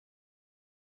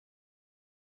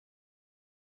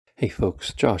Hey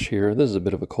folks, Josh here. This is a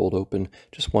bit of a cold open.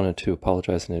 Just wanted to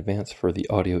apologize in advance for the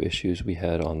audio issues we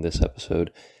had on this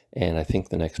episode, and I think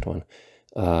the next one.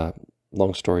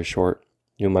 Long story short,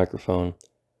 new microphone,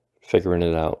 figuring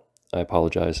it out. I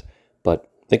apologize, but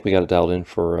I think we got it dialed in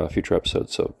for future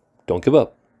episodes, so don't give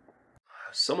up.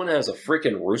 Someone has a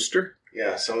freaking rooster?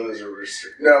 Yeah, someone has a rooster.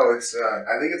 No, it's,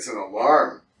 I think it's an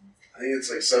alarm. I think it's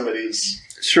like somebody's...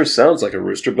 It sure sounds like a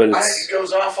rooster, but it's... It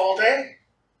goes off all day.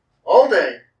 All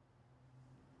day.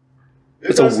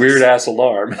 It's a weird-ass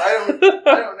alarm. I don't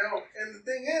know. And the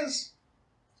thing is,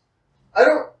 I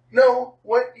don't know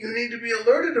what you need to be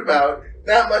alerted about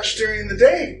that much during the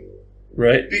day.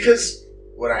 Right. Because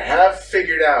what I have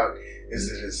figured out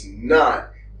is it is not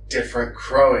different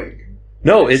crowing.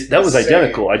 No, that was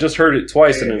identical. I just heard it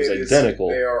twice and it was identical.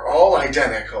 They are all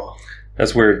identical.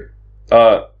 That's weird.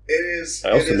 It is.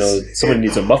 I also know someone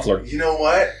needs a muffler. You know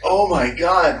what? Oh my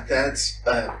god, that's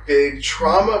a big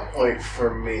trauma point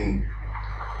for me.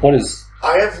 What is...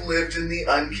 I have lived in the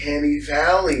uncanny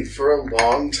valley for a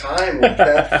long time with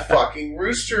that fucking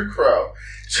rooster crow.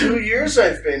 2 years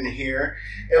I've been here,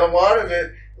 and a lot of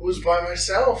it was by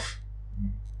myself.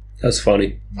 That's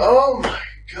funny. Oh my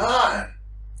god.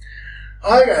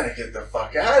 I gotta get the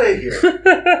fuck out of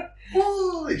here.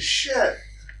 Holy shit.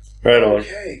 Right on.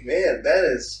 Okay, man, that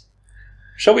is...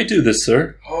 Shall we do this,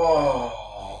 sir?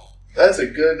 Oh, that is a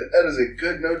good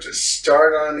note to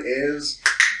start on is...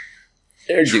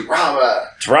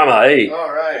 Drama. Drama, hey.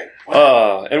 All right.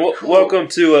 Wow. Cool. Welcome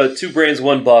to Two Brains,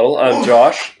 One Bottle. I'm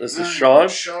Josh. This is Sean.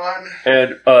 Sean.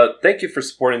 And thank you for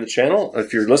supporting the channel.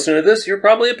 If you're listening to this, you're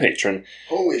probably a patron.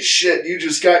 Holy shit, you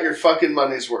just got your fucking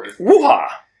money's worth.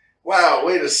 Woo-ha! Wow,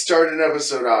 way to start an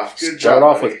episode off. Good job. Start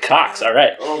off buddy. with cocks, all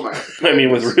right. Oh my goodness. I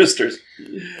mean, with roosters.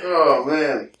 Oh,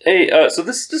 man. Hey, so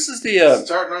this is the...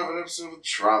 Starting off an episode with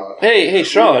trauma. Hey,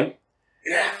 Sean.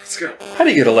 Yeah, let's go. How do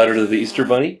you get a letter to the Easter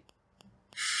Bunny?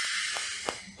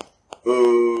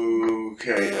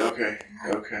 Okay.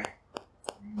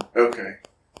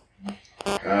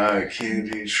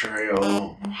 Candy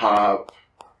trail, hop,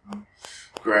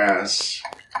 grass,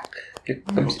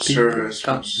 service,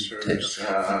 down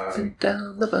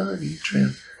the bunny trail,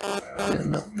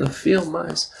 picking up the field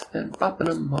mice and popping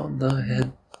them on the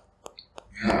head.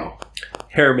 How?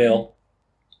 Hair mail.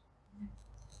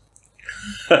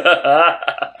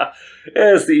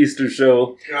 It's the Easter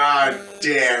show. God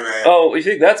damn it. Oh, you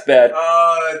think that's bad?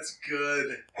 Oh, that's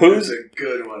good. That's a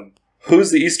good one. Who's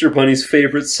the Easter Bunny's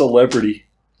favorite celebrity?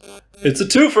 It's a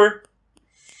twofer.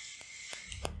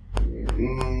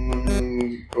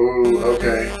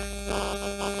 Okay.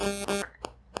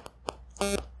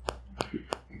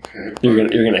 Okay. You're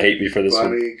gonna hate me for this one.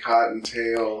 Bunny,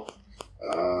 cottontail,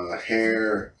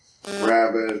 hare,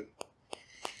 rabbit.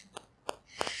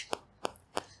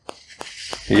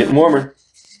 You're getting warmer.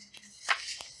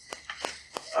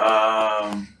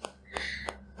 Fuck.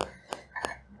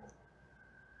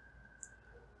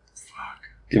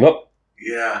 Give up.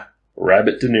 Yeah.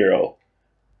 Rabbit De Niro.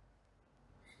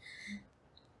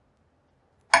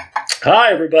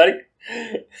 Hi, everybody.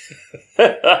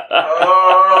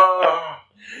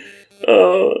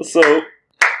 So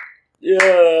yeah,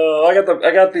 I got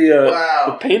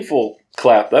the painful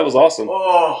clap. That was awesome.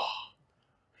 Oh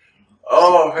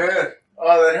man.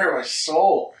 Oh, that hurt my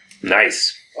soul.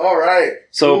 Nice. All right.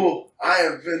 So cool. I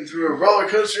have been through a roller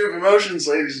coaster of emotions,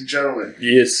 ladies and gentlemen.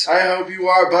 Yes. I hope you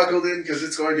are buckled in because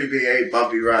it's going to be a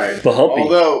bumpy ride. Bumpy.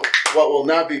 Although, what will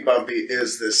not be bumpy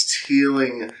is this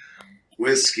Teeling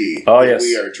whiskey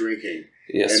we are drinking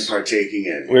and partaking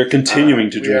in. We're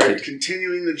continuing to drink it. We are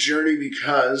continuing the journey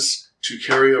because, to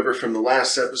carry over from the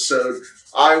last episode,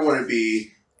 I want to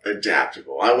be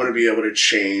adaptable. I want to be able to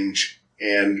change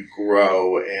and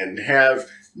grow and have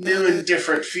new and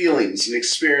different feelings and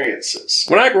experiences.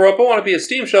 When I grow up, I want to be a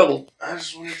steam shovel. I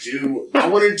just want to do... I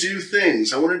want to do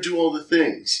things. I want to do all the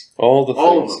things. All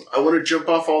of them. I want to jump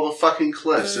off all the fucking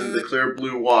cliffs into the clear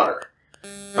blue water.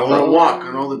 I want to walk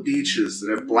on all the beaches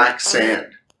that have black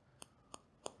sand.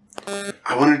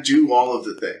 I want to do all of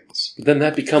the things. But then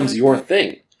that becomes your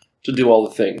thing, to do all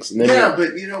the things. And then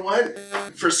but you know what?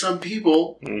 For some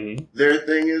people, their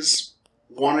thing is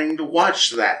wanting to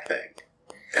watch that thing.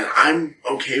 And I'm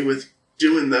okay with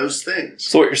doing those things.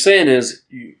 So what you're saying is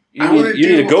you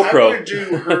need a GoPro. I want to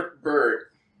do Hurt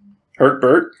Bert. Hurt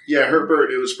Bert? Yeah, Hurt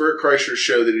Bert. It was Bert Kreischer's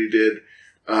show that he did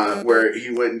where he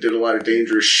went and did a lot of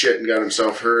dangerous shit and got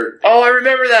himself hurt. Oh, I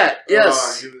remember that.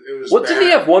 Yes. It was what bad. did he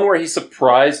have? One where he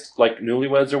surprised like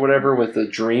newlyweds or whatever with a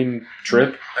dream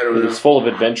trip? I don't know. It was full of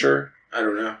adventure. I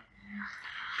don't know.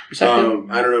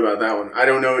 I don't know about that one. I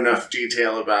don't know enough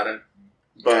detail about it.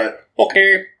 But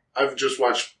okay. I've just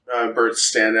watched Bert's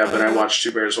stand-up, and I watched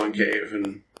Two Bears, One Cave,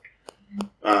 and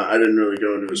I didn't really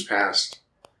go into his past.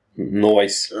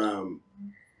 Nice.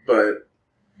 But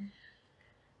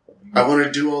I want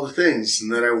to do all the things,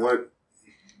 and then I want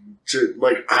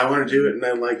to, I want to do it, and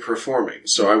I like performing,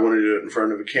 so I want to do it in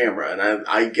front of a camera, and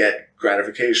I get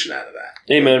gratification out of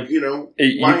that. Amen.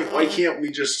 Why can't we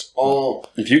just all...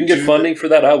 If you can get funding for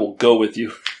that, I will go with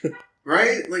you.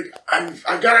 Right?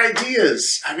 I've got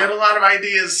ideas. I've got a lot of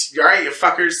ideas. All right, you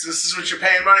fuckers, this is what you're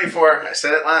paying money for. I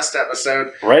said it last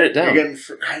episode. Write it down.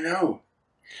 I know.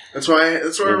 That's why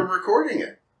we're recording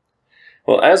it.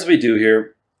 Well, as we do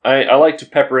here, I like to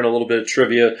pepper in a little bit of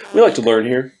trivia. We like to learn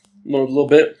here a little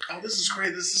bit. Oh, this is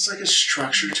great. This is like a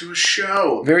structure to a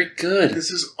show. Very good. This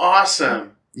is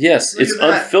awesome. Yes, it's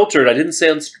unfiltered. I didn't say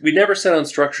we never said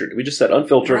unstructured. We just said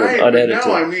unfiltered and unedited.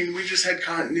 No, I mean, we just had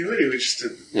continuity. We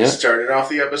just started off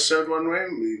the episode one way,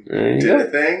 and we did a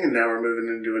thing, and now we're moving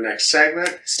into a next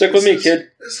segment. Stick with me,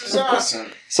 kid. This is awesome.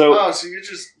 So you're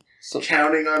just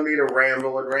counting on me to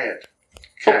ramble and rant.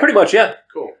 Okay. Oh, pretty much, yeah.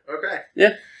 Cool. Okay.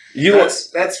 Yeah.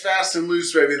 That's fast and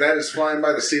loose, baby. That is flying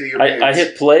by the seat of your pants. I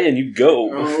hit play and you go.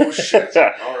 Oh, shit.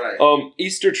 All right.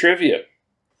 Easter trivia.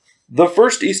 The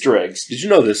first Easter eggs, did you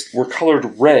know this, were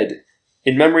colored red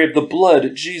in memory of the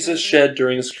blood Jesus shed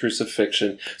during his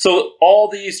crucifixion. So all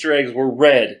the Easter eggs were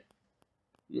red.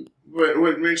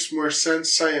 What makes more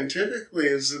sense scientifically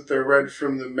is that they're red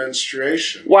from the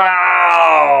menstruation.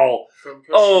 Wow!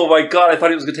 Oh my god, I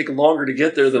thought it was going to take longer to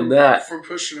get there than that. From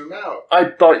pushing them out. I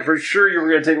thought for sure you were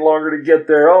going to take longer to get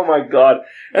there. Oh my god.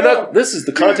 And this is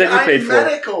the content you paid for. I'm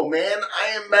medical, man. I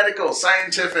am medical,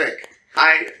 scientific.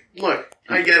 I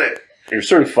get it. You're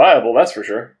certifiable, that's for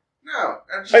sure. No,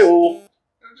 I'm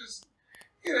just,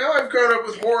 I've grown up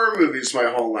with horror movies my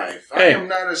whole life. I am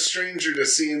not a stranger to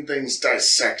seeing things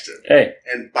dissected.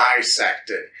 And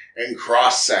bisected. And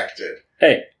cross-sected.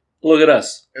 Hey, look at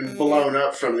us. And blown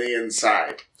up from the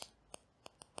inside.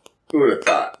 Who would have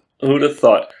thought? Who would have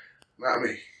thought? Not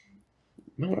me.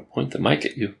 You might want to point the mic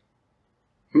at you.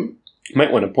 You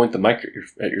might want to point the mic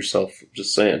at yourself.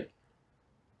 Just saying.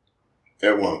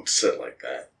 It won't sit like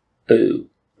that. Oh.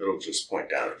 It'll just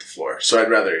point down at the floor. So I'd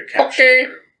rather capture the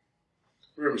room.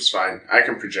 Room's fine. I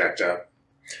can project up.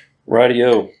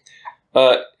 Rightio.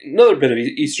 Another bit of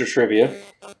Easter trivia.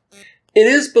 It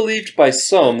is believed by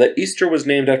some that Easter was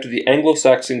named after the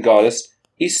Anglo-Saxon goddess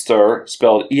Easter,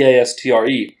 spelled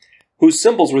E-A-S-T-R-E, whose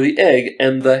symbols were the egg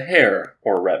and the hare,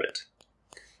 or rabbit.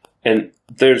 And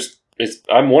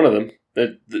I'm one of them.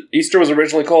 Easter was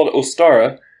originally called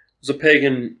Ostara. It was a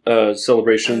pagan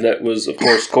celebration that was, of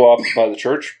course, co-opted by the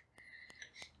church.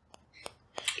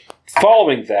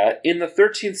 Following that, in the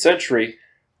 13th century,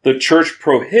 the church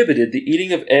prohibited the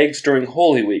eating of eggs during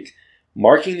Holy Week.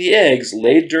 Marking the eggs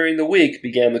laid during the week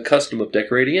began the custom of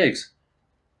decorating eggs.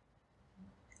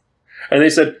 And they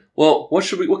said, well,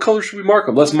 what color should we mark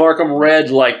them? Let's mark them red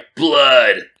like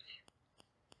blood.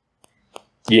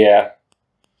 Yeah.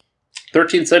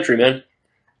 13th century, man.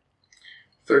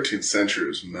 13th century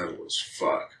was metal as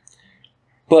fuck.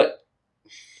 But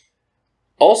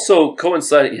also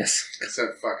coinciding, yes. That's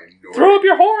that fucking noise. Throw up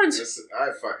your horns. I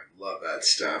fucking love that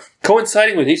stuff.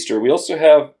 Coinciding with Easter, we also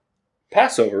have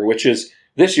Passover, which is,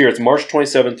 this year, it's March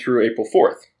 27th through April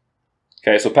 4th.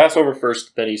 Okay, so Passover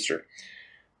first, then Easter.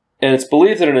 And it's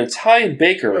believed that an Italian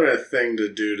baker... What a thing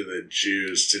to do to the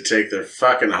Jews, to take their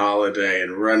fucking holiday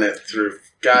and run it through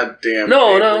goddamn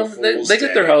April Fool's they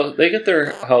get their they get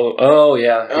their oh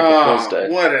yeah, April Fool's Day.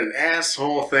 What an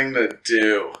asshole thing to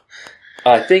do.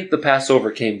 I think the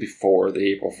Passover came before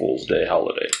the April Fool's Day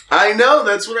holiday. I know,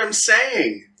 that's what I'm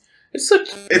saying. It's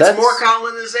more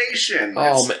colonization.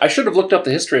 Oh man, I should have looked up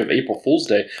the history of April Fool's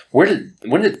Day. When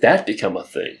did that become a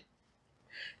thing?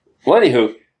 Well,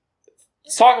 anywho,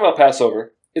 let's talk about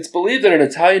Passover. It's believed that an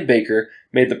Italian baker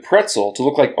made the pretzel to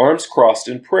look like arms crossed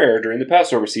in prayer during the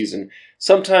Passover season,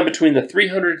 sometime between the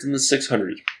 300s and the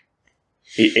 600s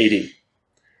AD.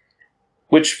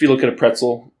 Which, if you look at a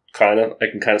pretzel, I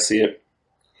can kind of see it.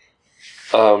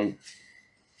 I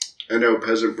know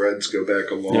peasant breads go back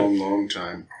a long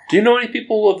time. Do you know any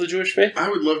people of the Jewish faith? I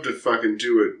would love to fucking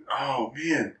do it. Oh,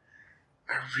 man.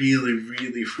 I really,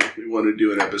 really, really want to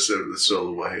do an episode of the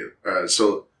Sola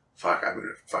fuck, I'm going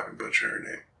to fucking butcher her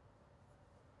name.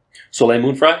 Soleil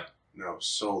Moon Frye? No,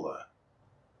 Sola.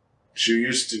 She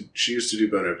used to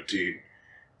do Bon Appetit,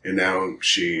 and now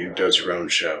she does her own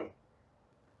show.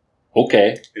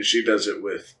 Okay. And she does it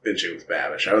with Binging with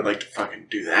Babish. I would like to fucking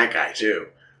do that guy, too.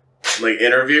 Like,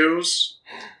 interviews,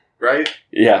 right?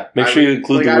 Yeah, make sure you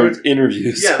include the word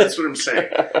interviews. Yeah, that's what I'm saying.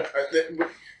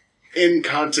 In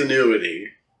continuity,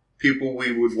 people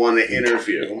we would want to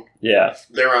interview. Yeah.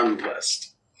 They're on the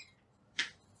list.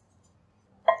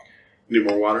 Need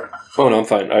more water? Oh, no, I'm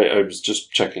fine. I was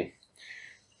just checking.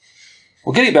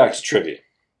 Well, getting back to trivia,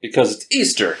 because it's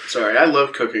Easter. Sorry, I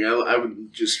love cooking. I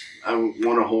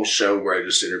want a whole show where I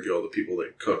just interview all the people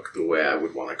that cook the way I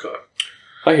would want to cook.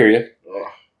 I hear you.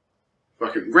 Oh,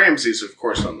 fucking Ramsay's, of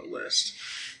course, on the list.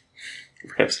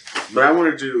 Ramsay. But I don't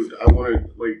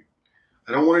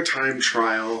want a time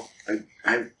trial.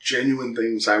 I have genuine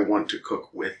things I want to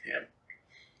cook with him.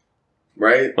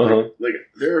 Right? Uh-huh. Like,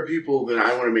 there are people that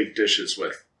I want to make dishes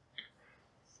with.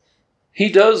 He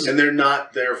does. And they're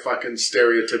not their fucking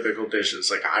stereotypical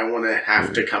dishes. Like, I want to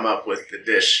have to come up with the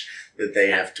dish that they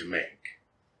have to make.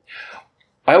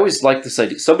 I always like this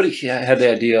idea. Somebody had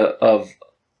the idea of,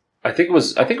 I think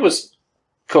it was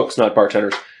cooks, not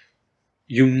bartenders.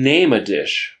 You name a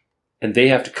dish, and they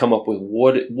have to come up with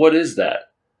what is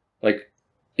that? Like,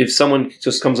 if someone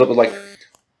just comes up with like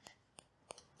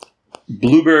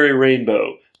blueberry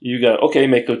rainbow, you go, okay,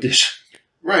 make a dish.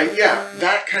 Right, yeah,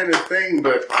 that kind of thing,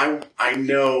 but I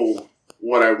know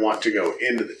what I want to go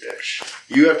into the dish.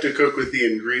 You have to cook with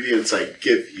the ingredients I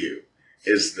give you,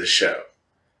 is the show.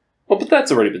 Well, but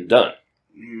that's already been done.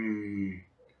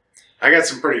 I got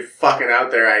some pretty fucking out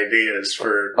there ideas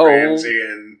for Ramsay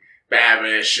and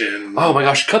Babish and... Oh my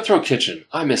gosh, Cutthroat Kitchen.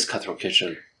 I miss Cutthroat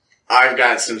Kitchen. I've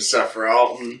got some stuff for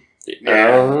Alton.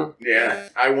 Yeah, yeah.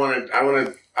 I want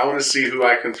to see who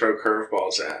I can throw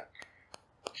curveballs at.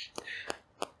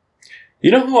 You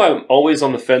know who I'm always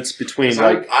on the fence between?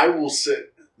 Like, I will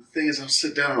sit. The thing is, I'll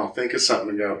sit down and I'll think of something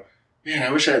and go, man,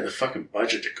 I wish I had the fucking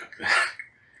budget to cook that.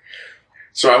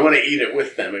 So I want to eat it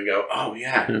with them and go, oh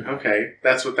yeah, okay,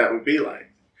 that's what that would be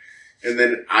like. And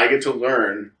then I get to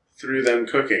learn through them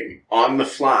cooking on the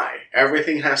fly.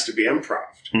 Everything has to be improv.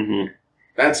 Mm-hmm.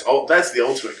 That's the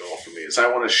ultimate goal for me. Is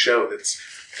I want a show that's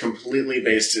completely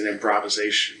based in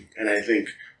improvisation, and I think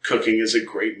cooking is a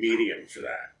great medium for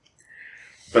that.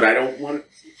 But I don't want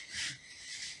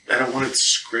it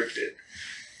scripted.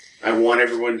 I want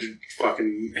everyone to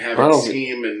fucking have a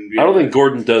team and. I don't think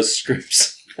Gordon does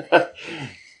scripts.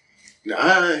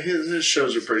 His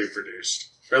shows are pretty produced,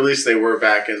 or at least they were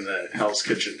back in the Hell's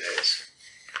Kitchen days.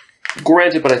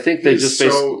 Granted, but I think they just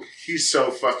he's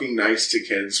so fucking nice to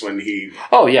kids when he.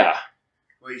 Oh yeah,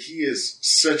 like he is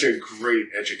such a great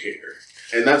educator,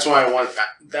 and that's why I want.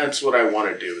 That's what I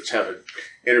want to do is have an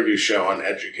interview show on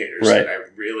educators that I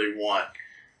really want.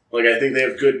 Like I think they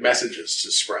have good messages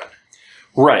to spread.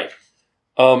 Right.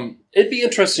 It'd be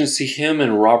interesting to see him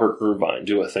and Robert Irvine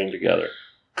do a thing together.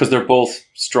 Because they're both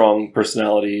strong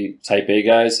personality type A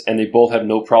guys, and they both have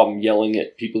no problem yelling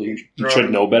at people who should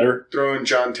know better. Throw in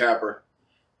John Tapper.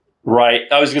 Right.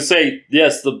 I was going to say,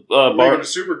 yes, the a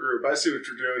super group. I see what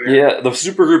you're doing here. Yeah, the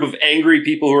super group of angry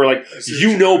people who are like,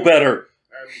 you know better.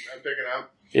 I'm picking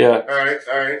up. Yeah.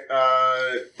 All right.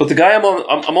 But the guy I'm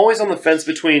always on the fence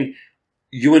between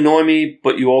you annoy me,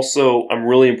 but you also, I'm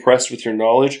really impressed with your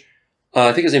knowledge.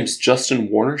 I think his name's Justin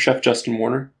Warner, Chef Justin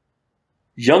Warner.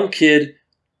 Young kid.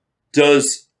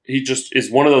 He just is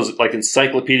one of those like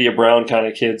Encyclopedia Brown kind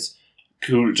of kids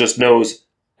who just knows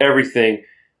everything.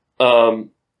 I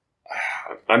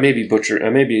may be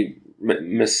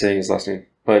missaying his last name,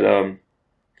 but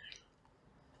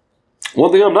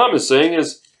one thing I'm not missaying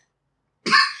is,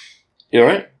 you all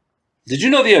right? Did you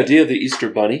know the idea of the Easter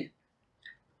Bunny?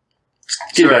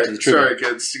 Sorry,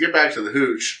 kids. To get back to the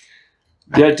hooch.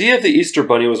 The idea of the Easter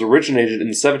Bunny was originated in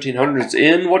the 1700s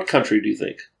in what country, do you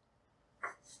think?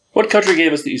 What country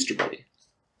gave us the Easter Bunny?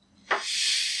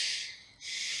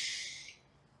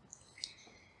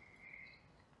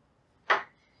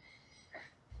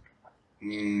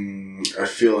 I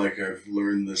feel like I've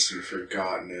learned this and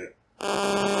forgotten it.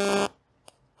 I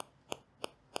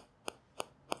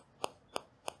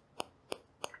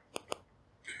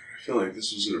feel like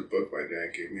this was in a book my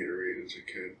dad gave me to read as a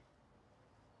kid.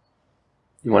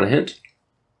 You want a hint?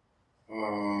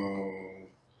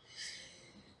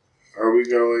 Are we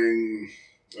going...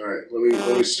 All right,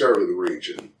 let me start with the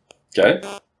region. Okay.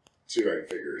 See if I can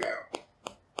figure it out.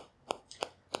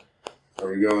 Are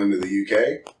we going to the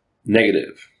UK?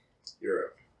 Negative.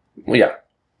 Europe. Well, yeah.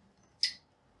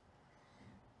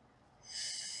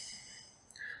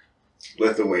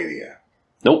 Lithuania.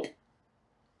 Nope.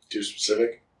 Too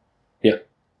specific? Yeah.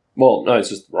 Well, no, it's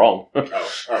just wrong. Oh,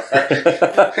 all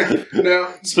right.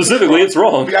 No. Specifically, it's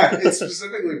wrong. Yeah, it's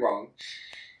specifically wrong.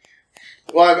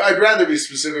 Well, I'd rather be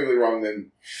specifically wrong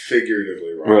than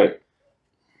figuratively wrong. Right.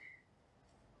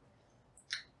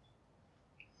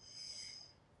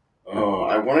 Oh,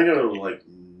 I want to go to, like,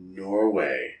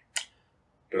 Norway.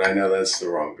 But I know that's the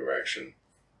wrong direction.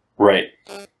 Right.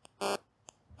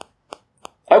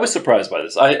 was surprised by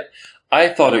this. I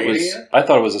thought Romania?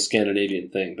 it was a Scandinavian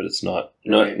thing, but it's not.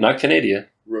 Not Canada.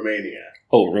 Romania.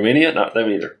 Oh, Romania? Not them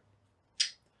either.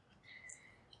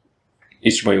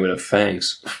 Easter Bunny would have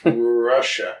fangs.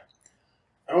 Russia.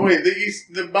 Oh wait,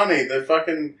 the bunny, the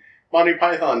fucking Monty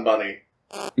Python bunny.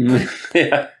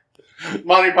 Yeah.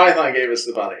 Monty Python gave us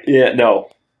the bunny. Yeah,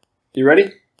 no. You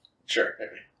ready? Sure,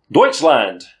 maybe.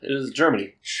 Deutschland. It is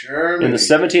Germany. Germany. In the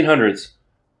 1700s.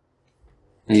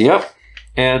 Yep.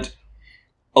 And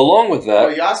along with that... Oh,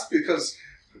 yes, because...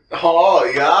 Oh,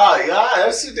 yeah,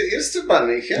 that's the Easter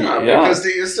Bunny, yeah. Because the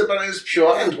Easter Bunny is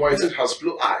pure and white and has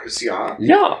blue eyes, yeah.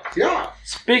 Yeah. Yeah.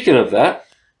 Speaking of that...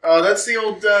 Oh, that's the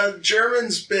old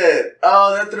Germans bit.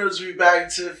 Oh, that throws me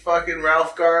back to fucking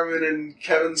Ralph Garman and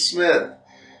Kevin Smith.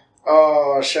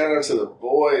 Oh, shout out to the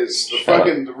boys.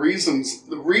 The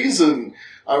reason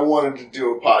I wanted to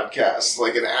do a podcast,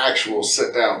 like an actual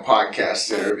sit-down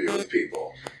podcast interview with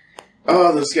people.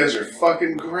 Oh, those guys are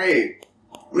fucking great.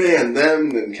 Man,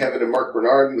 them and Kevin and Mark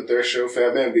Bernard with their show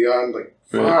Fat Man Beyond, like,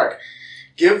 fuck. Right.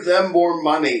 Give them more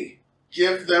money.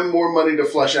 Give them more money to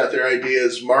flesh out their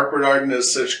ideas. Mark Bernard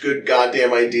has such good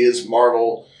goddamn ideas,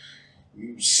 Marvel.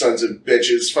 You sons of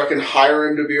bitches. Fucking hire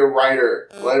him to be a writer.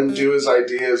 Let him do his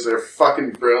ideas. They're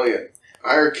fucking brilliant.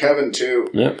 Hire Kevin, too.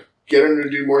 Yep. Get him to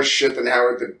do more shit than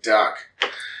Howard the Duck.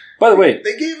 By the way...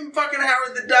 They gave him fucking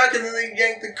Howard the Duck and then they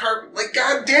yanked the carpet. Like,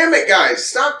 god damn it, guys.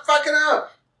 Stop fucking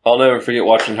up. I'll never forget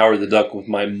watching Howard the Duck with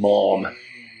my mom.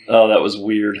 Oh, that was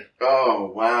weird.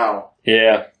 Oh, wow.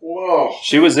 Yeah. Whoa.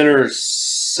 She was in her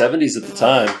 70s at the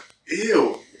time.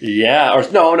 Ew. Yeah. Or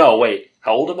no, wait.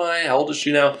 How old am I? How old is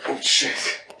she now? Oh,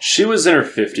 shit. She was in her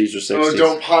 50s or 60s. Oh,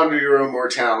 don't ponder your own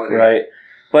mortality. Right.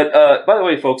 But, by the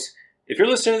way, folks, if you're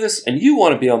listening to this and you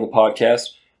want to be on the podcast,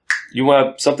 you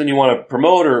want something you want to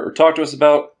promote or talk to us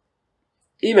about,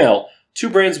 email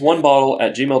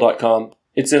twobrains1bottle@gmail.com.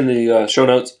 It's in the show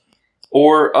notes.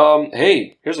 Or,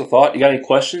 hey, here's a thought. You got any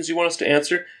questions you want us to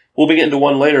answer? We'll be getting to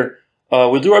one later.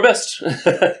 We'll do our best.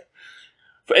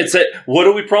 What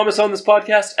do we promise on this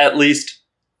podcast? At least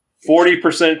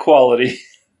 40% quality.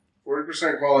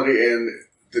 40% quality and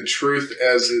the truth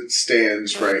as it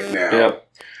stands right now. Yep.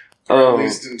 Or at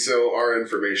least until our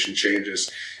information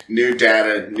changes. New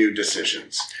data, new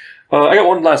decisions. I got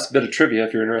one last bit of trivia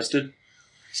if you're interested.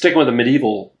 Sticking with the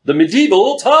medieval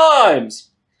times.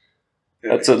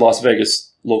 That's a Las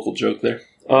Vegas local joke there.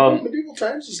 Medieval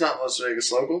Times is not Las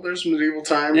Vegas local. There's Medieval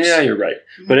Times. Yeah, you're right.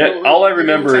 But all I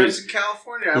remember is in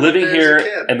California. living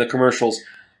here and the commercials.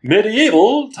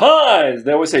 Medieval times.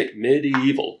 They always say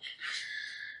medieval.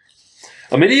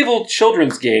 A medieval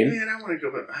children's game. Man, I want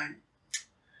to go back.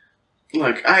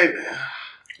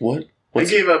 What? I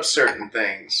gave up certain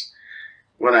things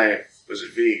when I was a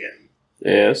vegan.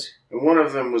 Yes. And one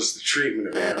of them was the treatment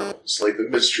of animals, like the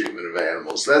mistreatment of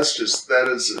animals. That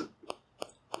is a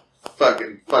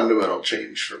fucking fundamental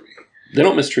change for me. They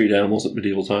don't mistreat animals at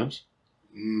medieval times.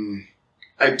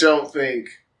 I don't think...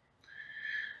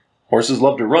 Horses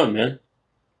love to run, man.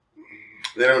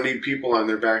 They don't need people on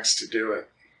their backs to do it.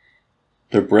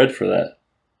 They're bred for that.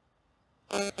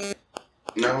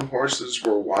 No, horses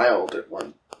were wild at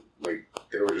one... Like,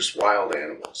 they were just wild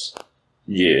animals.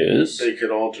 Yes. They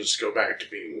could all just go back to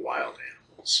being wild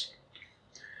animals.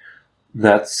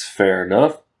 That's fair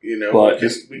enough. You know, but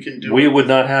we would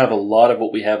not have a lot of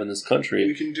what we have in this country.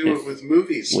 We can do it with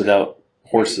movies without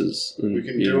horses. We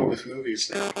can do it with movies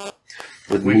now.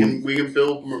 We can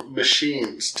build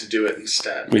machines to do it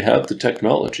instead. We have the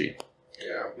technology.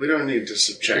 Yeah, we don't need to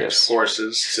subject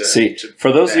horses to... See,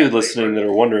 for those of you listening that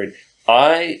are wondering,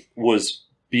 I was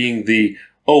being the...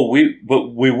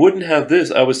 but we wouldn't have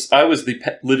this. I was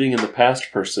the living in the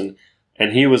past person,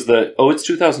 and he was the, it's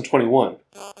 2021.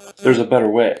 There's a better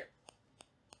way.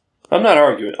 I'm not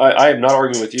arguing. I am not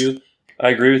arguing with you. I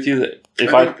agree with you that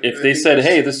if they said,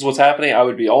 hey, this is what's happening, I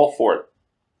would be all for it.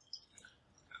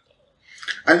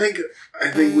 I think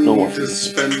we need to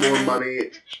spend more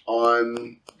money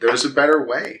on, there's a better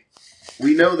way.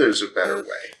 We know there's a better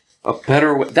way. A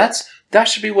better way. That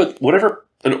should be whatever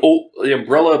the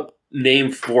umbrella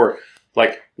name for,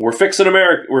 like, we're fixing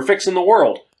America, we're fixing the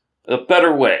world. A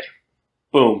better way.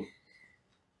 Boom.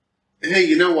 Hey,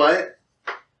 you know what?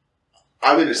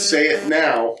 I'm going to say it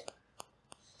now.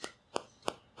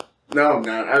 No, I'm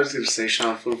not. I was going to say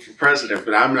Sean Flew for president,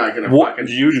 but I'm not going to fucking...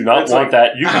 You do not want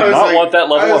that. You do not want that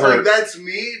level of hurt. Like, that's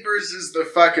me versus the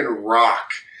fucking Rock.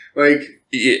 Like,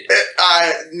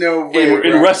 no way,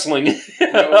 in wrestling.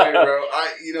 No way, bro.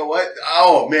 You know what?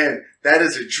 Oh, man. That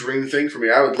is a dream thing for me.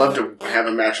 I would love to have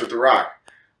a match with The Rock.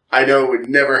 I know it would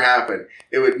never happen.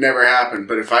 It would never happen.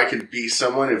 But if I could be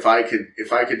someone, if I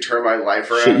could turn my life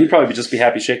around, You'd probably just be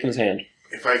happy shaking his hand.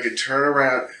 if I could turn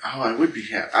around, I would be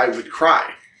happy. I would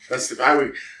cry.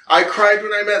 I cried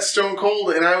when I met Stone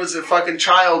Cold, and I was a fucking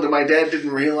child, and my dad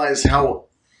didn't realize how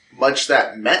much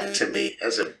that meant to me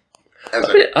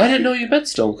I didn't know you met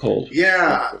Stone Cold.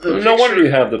 Yeah. No wonder you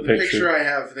have the picture. The picture I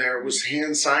have there was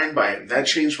hand-signed by him. That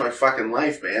changed my fucking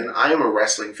life, man. I am a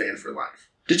wrestling fan for life.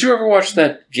 Did you ever watch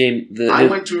that game? I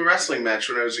went to a wrestling match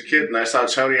when I was a kid, and I saw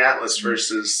Tony Atlas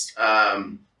versus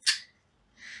Superfly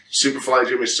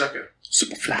Jimmy Snuka.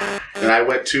 Superfly. And I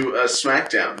went to a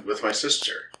SmackDown with my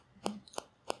sister.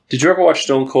 Did you ever watch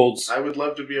Stone Cold's? I would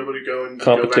love to be able to go and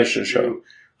competition go show.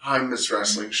 I miss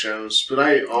wrestling shows, but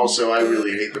I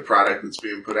really hate the product that's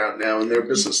being put out now, and their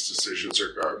business decisions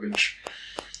are garbage.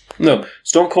 No,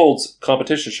 Stone Cold's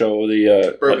competition show,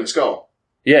 the Broken Skull.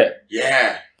 Yeah,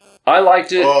 yeah, I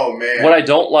liked it. Oh man, what I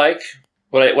don't like,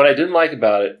 what I didn't like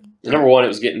about it, number one, it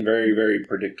was getting very, very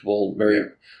predictable. Very, yeah.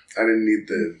 I didn't need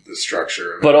the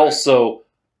structure. But also,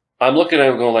 I'm looking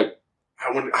at it going like,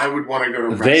 I would want to go to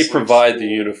wrestling they provide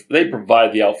school. They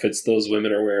provide the outfits those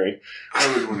women are wearing.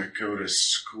 I would want to go to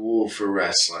school for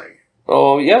wrestling.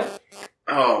 Oh, yeah.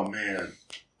 Oh, man.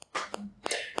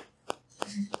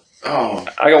 Oh.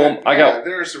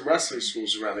 There are some wrestling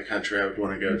schools around the country I would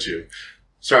want to go to.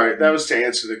 Sorry, that was to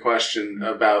answer the question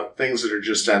about things that are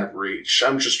just out of reach.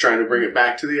 I'm just trying to bring it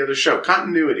back to the other show.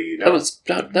 Continuity, you know?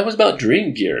 That was about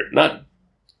Dream Gear, not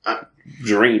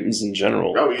dreams in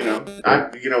general. Oh, you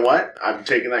know what? I'm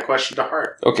taking that question to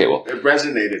heart. Okay, well. It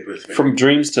resonated with me. From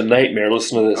dreams to nightmare,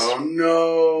 listen to this. Oh,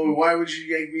 no. Why would you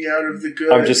yank me out of the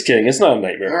good? I'm just kidding. It's not a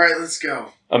nightmare. All right, let's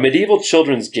go. A medieval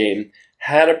children's game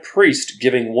had a priest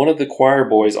giving one of the choir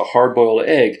boys a hard-boiled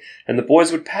egg, and the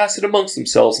boys would pass it amongst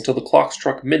themselves until the clock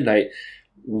struck midnight,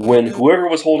 when whoever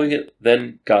was holding it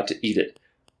then got to eat it.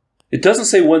 It doesn't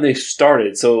say when they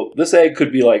started, so this egg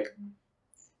could be like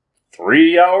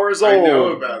 3 hours old. I know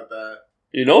about that.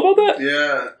 You know about that?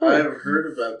 Yeah, Oh. I have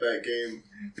heard about that game.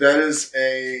 That is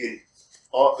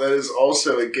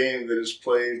also a game that is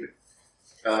played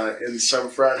in some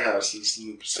frat houses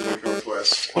in the Pacific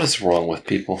Northwest. What is wrong with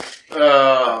people?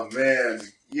 Oh, man.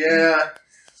 Yeah.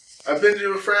 I've been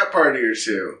to a frat party or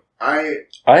two. I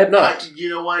have not. You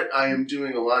know what? I am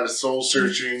doing a lot of soul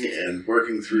searching and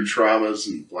working through traumas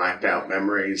and blacked out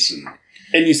memories.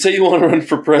 And you say you want to run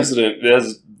for president. Yeah,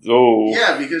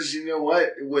 because you know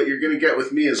what? What you're going to get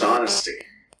with me is honesty.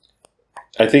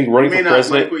 I think running for president... You may not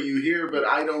like what you hear, but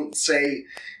I don't say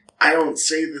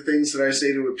the things that I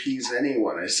say to appease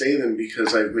anyone. I say them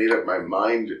because I've made up my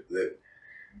mind that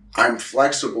I'm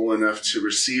flexible enough to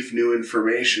receive new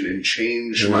information and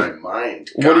change my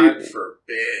mind. God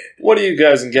forbid. What do you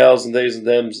guys and gals and theys and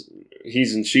thems,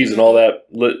 he's and she's and all that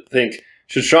think?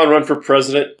 Should Sean run for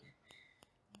president?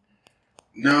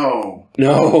 No.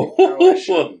 No, I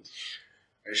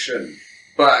shouldn't.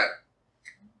 But...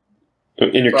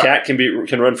 And your cat can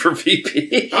run for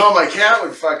VP. Oh, my cat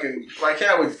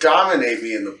would dominate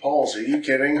me in the polls. Are you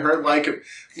kidding?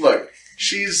 Look,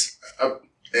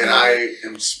 and I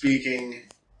am speaking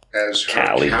as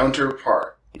her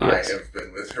counterpart. Yes. I have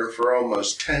been with her for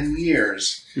almost 10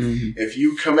 years. Mm-hmm. If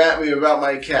you come at me about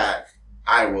my cat,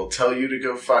 I will tell you to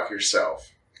go fuck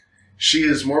yourself. She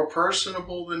is more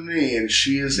personable than me, and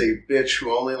she is a bitch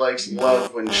who only likes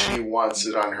love when she wants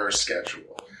it on her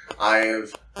schedule. I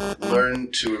have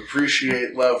learned to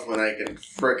appreciate love when I can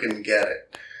frickin' get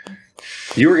it.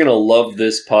 You were going to love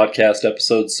this podcast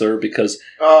episode, sir, because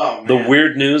the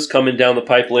weird news coming down the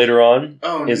pipe later on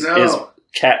is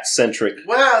cat-centric.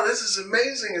 Wow, this is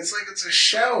amazing. It's like it's a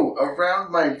show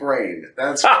around my brain.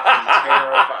 That's fucking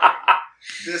terrifying.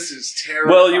 This is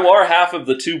terrifying. Well, you are half of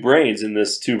the two brains in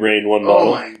this two-brain, one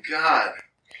bottle. Oh, my God.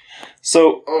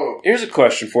 So, here's a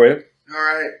question for you. All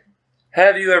right.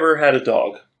 Have you ever had a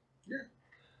dog? Yeah.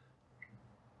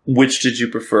 Which did you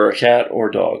prefer, a cat or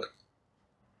dog?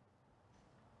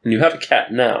 And you have a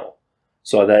cat now,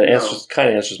 so that kind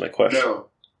of answers my question.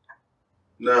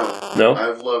 No.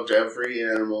 I've loved every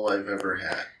animal I've ever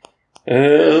had.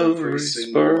 Every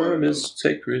sperm is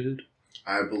sacred.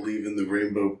 I believe in the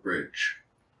Rainbow Bridge.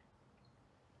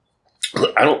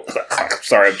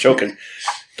 Sorry, I'm choking.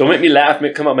 Don't make me laugh.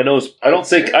 Make come out my nose. I don't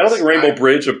think Rainbow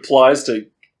Bridge applies to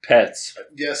pets.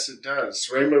 Yes, it does.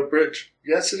 Rainbow Bridge.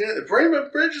 Yes, it is. Rainbow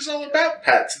Bridge is all about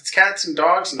pets. It's cats and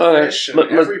dogs and fish and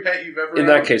every pet you've ever. In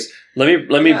that case, let me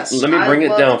bring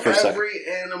it down for a second. Every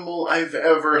animal I've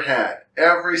ever had,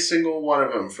 every single one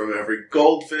of them, from every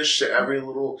goldfish to every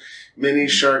little mini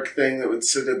shark thing that would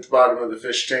sit at the bottom of the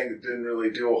fish tank that didn't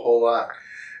really do a whole lot,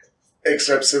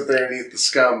 except sit there and eat the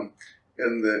scum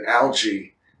and the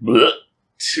algae. Blech.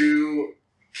 To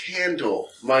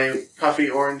Candle, my puffy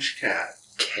orange cat.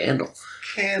 Candle.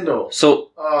 Candle.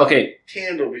 So, okay.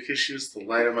 Candle, because she was the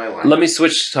light of my life. Let me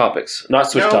switch topics. Not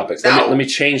switch topics. Let me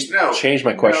change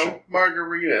my question. No,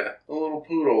 Margarita, the little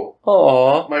poodle.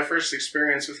 Aww. My first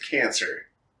experience with cancer.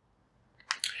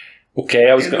 Okay,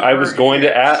 I was going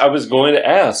to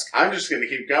ask. I'm just going to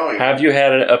keep going. Have you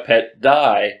had a pet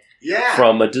die? Yeah.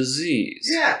 From a disease?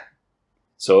 Yeah.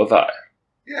 So have I.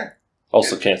 Yeah.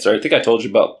 Also cancer. I think I told you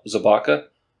about Zabaka.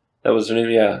 That was her name.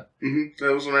 Yeah. Mm-hmm.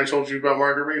 That was when I told you about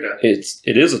Margarita.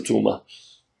 It is a tumor.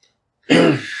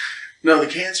 No, the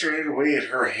cancer ate away at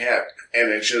her hip,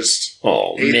 and it just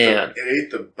it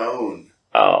ate the bone.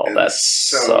 Oh, and that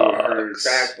so sucks. Her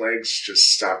back legs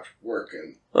just stopped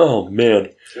working. Oh man!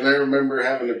 And I remember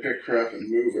having to pick her up and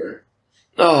move her.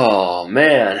 Oh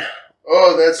man!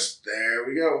 Oh, there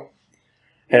we go.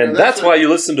 And that's why you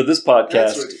listen to this podcast.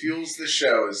 That's what fuels the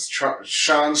show is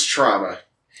Sean's trauma.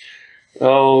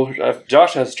 Oh,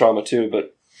 Josh has trauma too,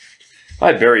 but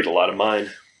I buried a lot of mine.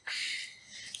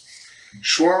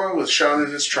 Shawarma with Sean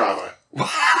and his trauma.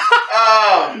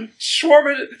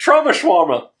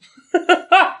 Shawarma.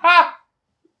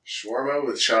 Shawarma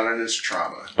with Sean and his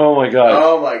trauma. Oh my god.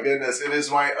 Oh my goodness. It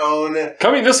is my own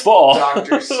coming this fall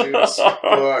Dr. Seuss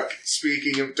book.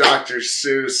 Speaking of Dr.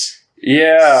 Seuss.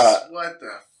 Yeah. What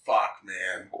the fuck,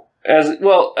 man?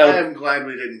 I'm glad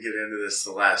we didn't get into this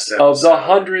the last episode. Of the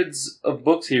hundreds of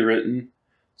books he written,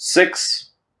 6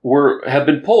 have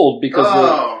been pulled because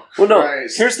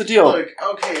here's the deal. Look,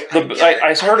 okay,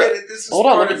 I heard it. This is hold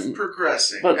part on, of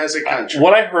progressing as a country.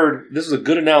 What I heard, this is a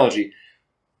good analogy.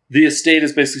 The estate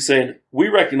is basically saying, we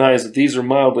recognize that these are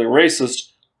mildly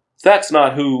racist. That's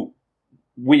not who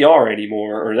we are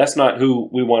anymore, or that's not who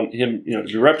we want him, to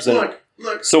be represented.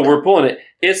 Look. So we're pulling it.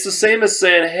 It's the same as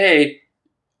saying, hey,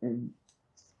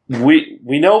 we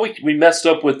know we messed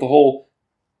up with the whole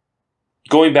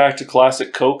going back to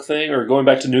classic Coke thing, or going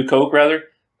back to New Coke, rather.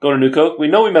 Going to New Coke. We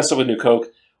know we messed up with New Coke.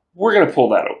 We're going to pull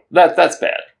that out. That's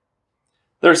bad.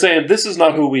 They're saying, this is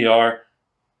not who we are.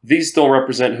 These don't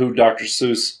represent who Dr.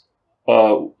 Seuss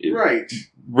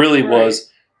really was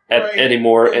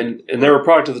anymore, and they're a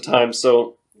product of the time,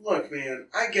 so... Look, man,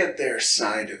 I get their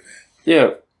side of it.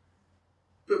 Yeah.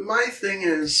 But my thing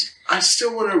is, I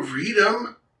still want to read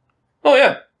them. Oh,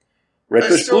 yeah. Redfish,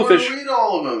 Bluefish. I still want to read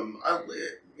all of them.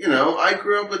 I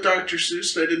grew up with Dr.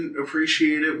 Seuss, and I didn't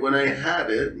appreciate it when I had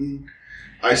it, and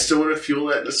I still want to fuel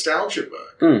that nostalgia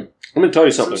bug. Let me tell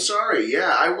you something. So sorry,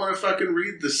 I want to fucking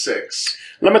read the 6.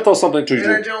 Let me throw something to you.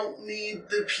 And I don't need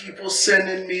the people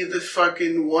sending me the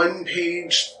fucking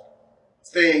one-page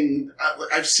thing.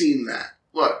 I've seen that.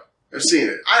 Look, I've seen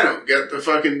it. I don't get the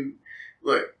fucking...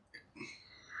 Look.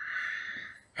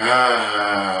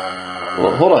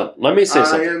 Well, hold on. Let me say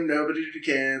something. I am nobody to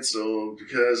cancel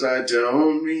because I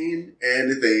don't mean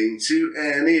anything to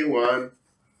anyone.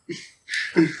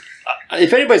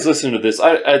 If anybody's listening to this,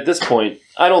 at this point,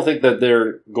 I don't think that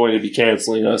they're going to be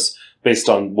canceling us based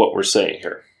on what we're saying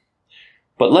here.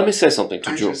 But let me say something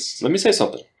to Jules. Let me say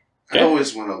something. Okay? I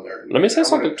always want to learn. Let me say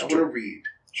something to Jules. I want to read.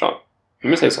 Sean, let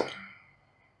me say something.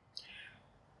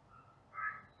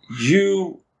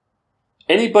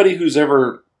 Anybody who's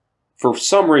ever, for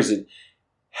some reason,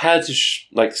 had to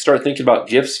start thinking about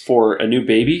gifts for a new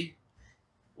baby,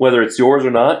 whether it's yours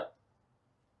or not,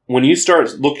 when you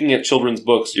start looking at children's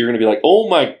books, you're going to be like, oh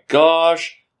my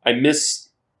gosh, I miss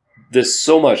this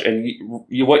so much. And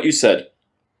what you said,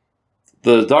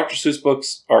 the Dr. Seuss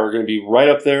books are going to be right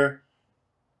up there.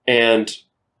 And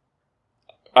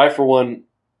I, for one,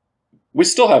 we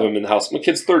still have them in the house. My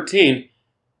kid's 13.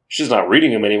 She's not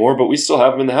reading them anymore, but we still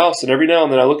have them in the house. And every now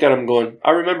and then I look at them going,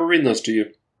 I remember reading those to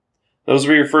you. Those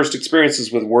were your first experiences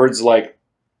with words like,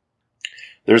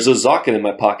 there's a Zocket in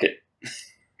my pocket.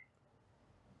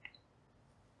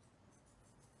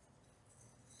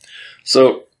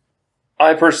 So,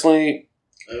 I personally...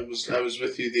 I was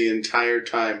with you the entire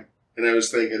time, and I was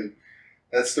thinking,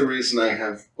 that's the reason I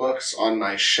have books on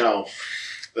my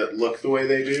shelf that look the way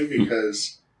they do,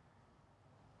 because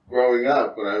growing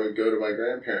up, when I would go to my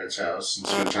grandparents' house and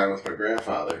spend time with my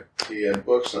grandfather, he had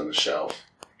books on the shelf,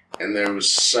 and there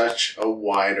was such a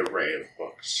wide array of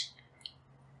books.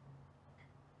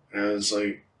 And I was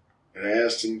like, and I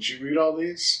asked him, did you read all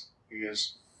these? He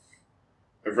goes,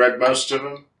 I've read most of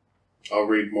them. I'll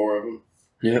read more of them.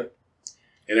 Yep.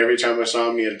 And every time I saw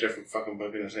him, he had a different fucking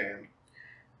book in his hand.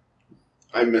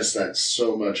 I miss that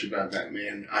so much about that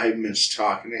man. I miss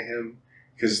talking to him.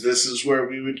 Because this is where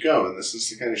we would go, and this is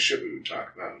the kind of shit we would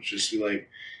talk about. It's just be like,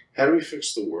 how do we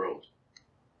fix the world?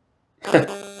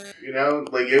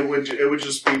 It would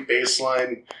just be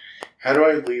baseline, how do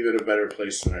I leave it a better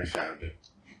place than I found it?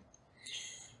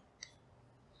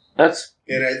 That's.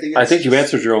 And I think you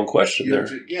answered your own question there.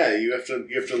 You have to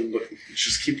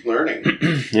just keep learning.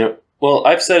 Yeah. Well,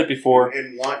 I've said it before.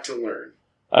 And want to learn.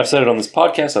 I've said it on this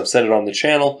podcast. I've said it on the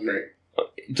channel. Right.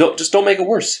 Don't make it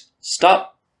worse.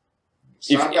 Stop.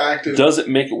 Does it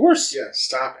make it worse? Yeah.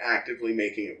 Stop actively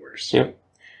making it worse. Yeah.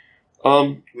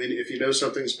 If you know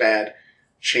something's bad,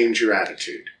 change your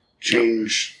attitude.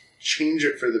 Change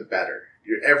it for the better.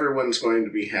 Everyone's going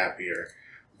to be happier.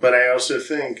 But I also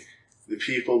think the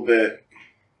people that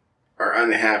are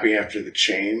unhappy after the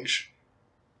change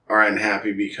are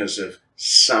unhappy because of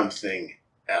something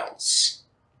else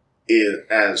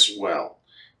as well.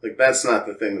 Like, that's not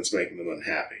the thing that's making them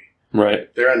unhappy.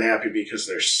 Right. They're unhappy because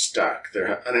they're stuck.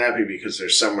 They're unhappy because they're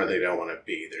somewhere they don't want to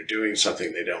be. They're doing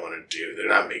something they don't want to do. They're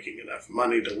not making enough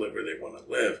money to live where they want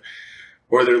to live.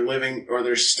 Or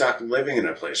they're stuck living in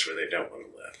a place where they don't want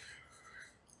to live.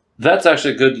 That's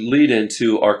actually a good lead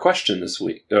into our question this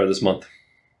week, or this month.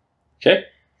 Okay?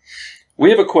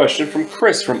 We have a question from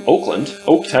Chris from Oakland,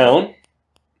 Oaktown.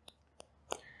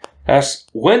 Asks,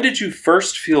 when did you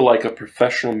first feel like a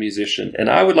professional musician? And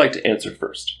I would like to answer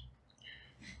first.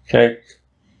 Okay?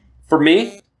 For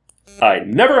me, I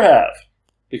never have.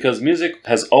 Because music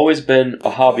has always been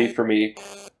a hobby for me.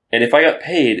 And if I got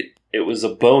paid, it was a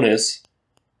bonus.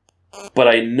 But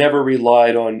I never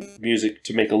relied on music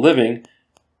to make a living.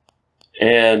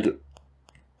 And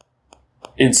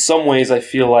in some ways, I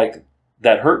feel like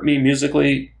that hurt me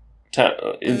musically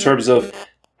in terms of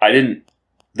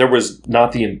there was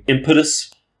not the impetus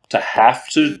to have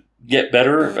to get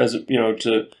better as,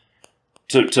 to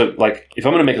like, if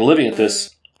I'm going to make a living at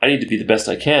this, I need to be the best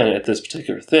I can at this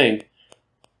particular thing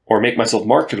or make myself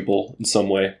marketable in some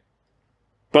way.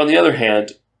 But on the other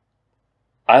hand,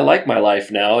 I like my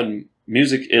life now, and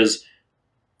music is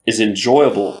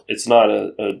enjoyable. It's not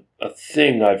a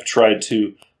thing I've tried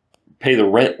to pay the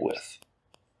rent with.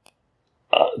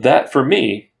 That, for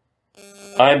me,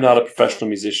 I'm not a professional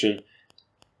musician,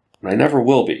 and I never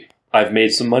will be. I've made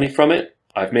some money from it.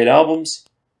 I've made albums.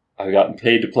 I've gotten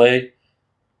paid to play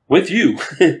with you.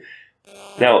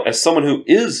 Now, as someone who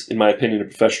is, in my opinion, a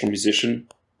professional musician,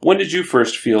 when did you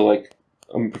first feel like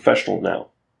I'm a professional now?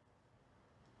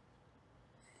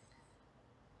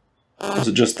 Was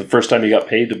it just the first time you got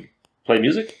paid to play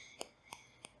music?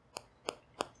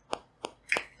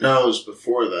 No, it was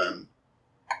before then.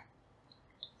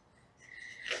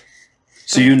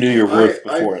 So you knew your worth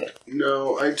before that?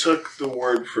 No, I took the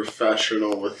word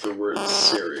professional with the word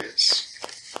serious.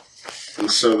 And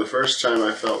so the first time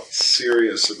I felt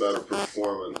serious about a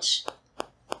performance...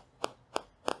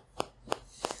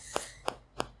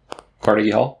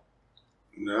 Carnegie Hall?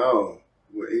 No,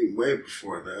 way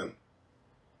before then.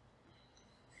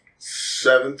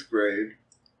 7th grade,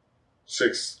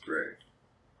 6th grade.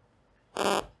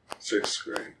 6th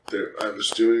grade. I was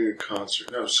doing a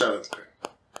concert. No, 7th grade.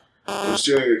 I was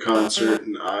doing a concert,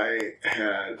 and I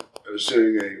was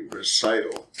doing a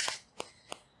recital,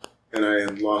 and I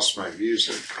had lost my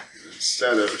music. And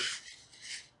instead of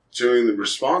doing the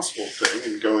responsible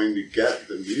thing and going to get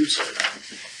the music,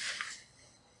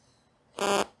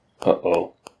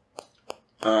 uh-oh.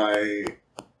 I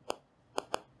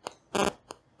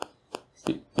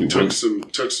took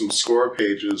some score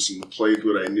pages and played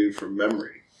what I knew from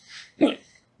memory.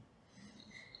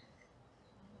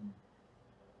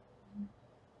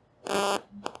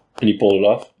 And you pulled it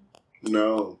off?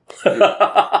 No.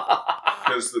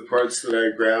 Because the parts that I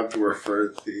grabbed were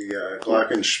for the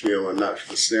glockenspiel and not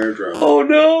for the snare drum. Oh,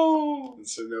 no! And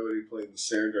so nobody played the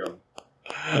snare drum.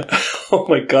 Oh,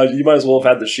 my God. You might as well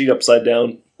have had the sheet upside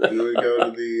down. And then we go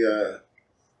to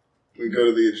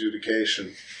the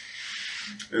adjudication.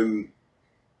 And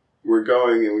we're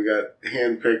going, and we got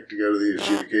handpicked to go to the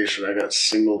adjudication. I got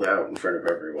singled out in front of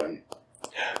everyone.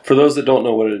 For those that don't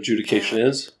know what an adjudication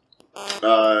is...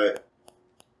 the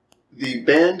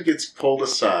band gets pulled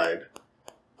aside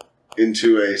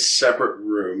into a separate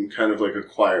room, kind of like a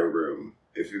choir room,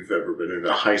 if you've ever been in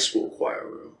a high school choir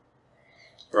room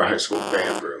or a high school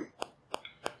band room.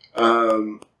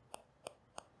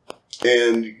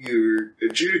 And your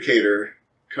adjudicator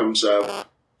comes up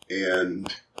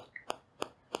and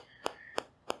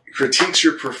critiques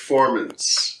your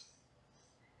performance.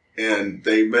 And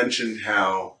they mentioned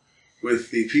how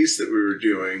with the piece that we were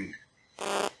doing,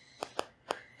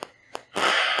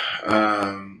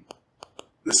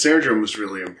 the snare drum was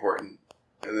really important.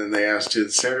 And then they asked who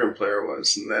the snare drum player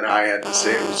was, and then I had to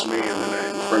say it was me, and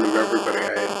then in front of everybody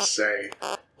I had to say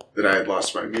that I had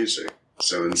lost my music.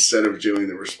 So instead of doing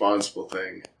the responsible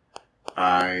thing,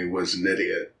 I was an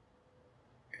idiot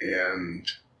and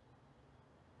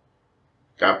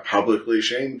got publicly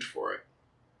shamed for it.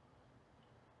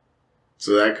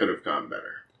 So that could have gone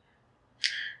better.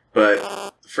 But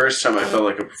the first time I felt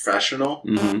like a professional,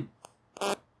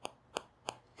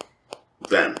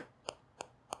 then.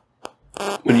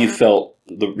 When you felt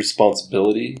the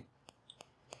responsibility?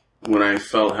 When I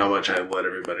felt how much I let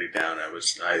everybody down,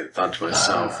 I thought to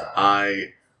myself,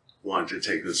 I want to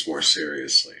take this more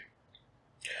seriously.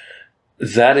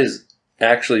 That is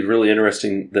actually really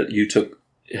interesting that you took...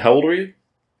 How old were you?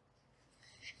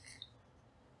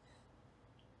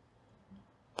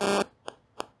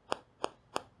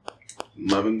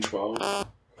 $11, $12.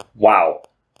 Wow.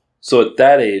 So at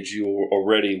that age, you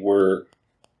already were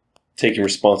taking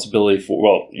responsibility for...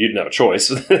 Well, you didn't have a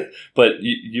choice, but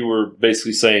you were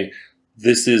basically saying,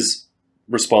 this is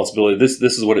responsibility. This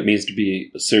is what it means to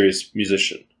be a serious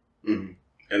musician. Mm-hmm.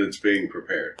 And it's being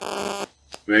prepared.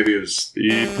 Maybe it was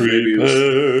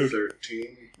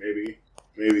 13,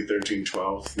 maybe 13,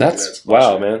 12. That's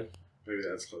wow, man. Maybe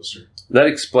that's closer. That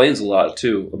explains a lot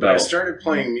too. But I started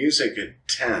playing music at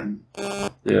 10.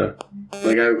 Yeah.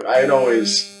 Like I'd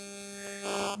always,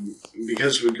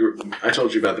 because I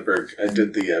told you about the bird. I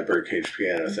did the birdcage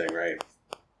piano thing, right?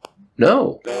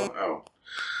 No. No. Oh.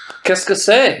 Qu'est-ce que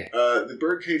c'est? The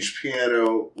birdcage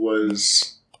piano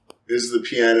is the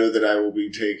piano that I will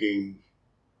be taking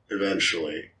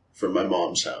eventually from my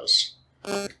mom's house,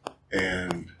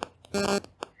 and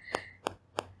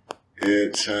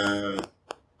it's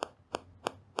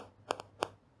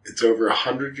over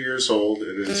 100 years old.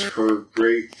 It is her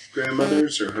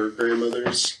great-grandmother's or her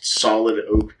grandmother's solid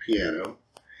oak piano.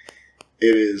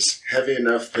 It is heavy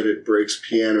enough that it breaks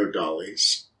piano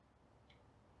dollies.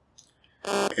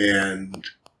 And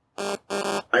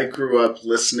I grew up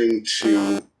listening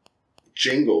to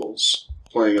jingles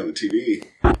playing on the TV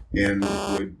and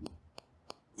would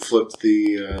flip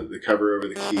the cover over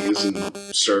the keys and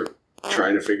start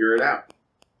trying to figure it out.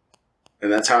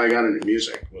 And that's how I got into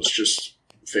music, was just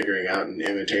figuring out and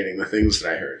imitating the things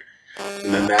that I heard.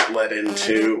 And then that led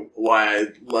into why I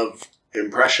love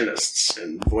impressionists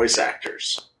and voice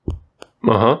actors.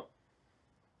 Uh-huh.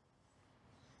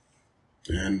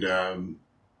 And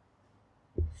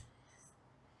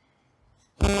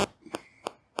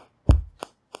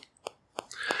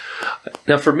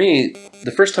now for me,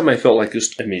 the first time I felt like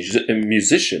just a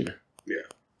musician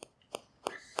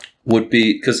would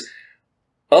be, because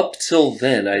up till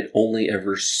then I'd only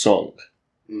ever sung.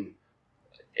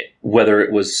 Whether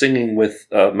it was singing with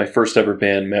my first ever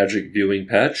band, Magic Viewing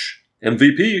Patch,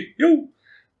 MVP, yo,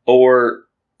 or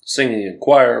singing in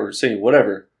choir or singing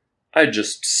whatever, I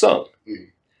just sung.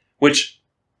 Which,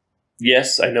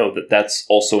 yes, I know that that's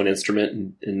also an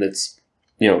instrument, and that's,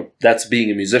 that's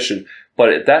being a musician. But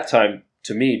at that time,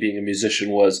 to me, being a musician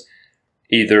was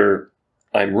either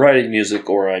I'm writing music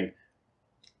or I'm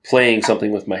playing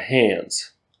something with my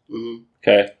hands.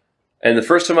 Okay? And the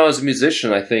first time I was a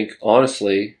musician, I think,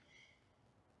 honestly,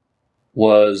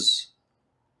 was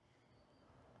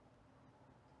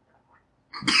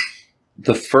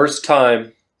the first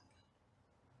time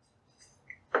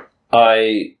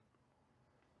I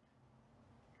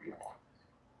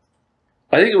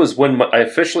think it was when I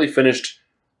officially finished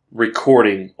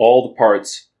recording all the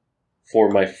parts for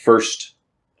my first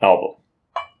album.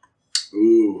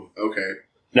 Ooh, okay.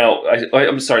 Now,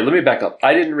 I'm sorry, let me back up.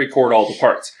 I didn't record all the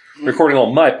parts. Recording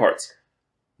all my parts.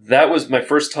 That was my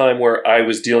first time where I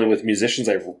was dealing with musicians.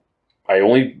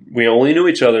 We only knew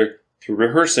each other through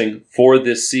rehearsing for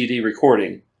this CD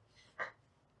recording.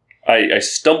 I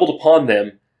stumbled upon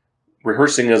them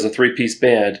rehearsing as a 3-piece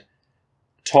band,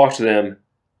 talked to them,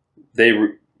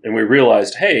 and we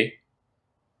realized, hey,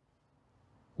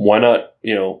 why not,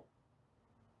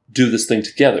 do this thing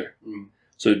together?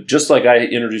 So just like I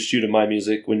introduced you to my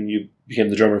music when you became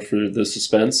the drummer for The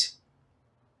Suspense,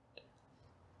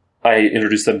 I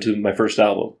introduced them to my first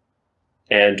album.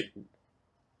 And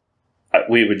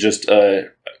we would just,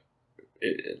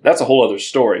 that's a whole other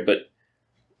story, but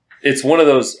it's one of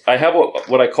those, I have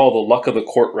what I call the luck of the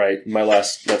Courtright,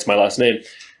 that's my last name,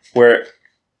 where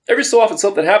every so often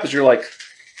something happens, you're like,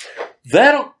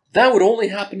 that would only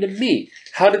happen to me.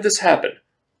 How did this happen?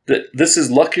 This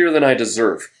is luckier than I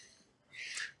deserve.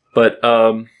 But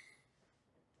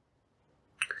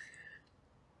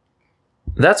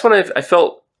that's when I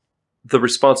felt the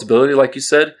responsibility, like you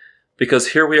said, because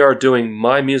here we are doing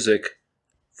my music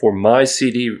for my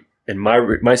CD and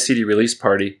my CD release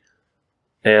party,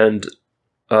 and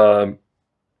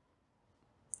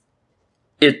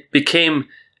it became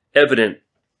evident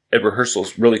at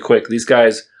rehearsals really quick. These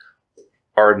guys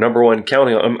are number one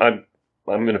counting on.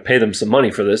 I'm going to pay them some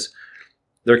money for this.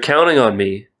 They're counting on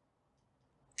me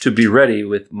to be ready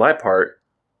with my part,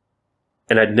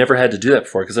 and I'd never had to do that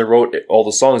before because I wrote all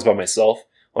the songs by myself.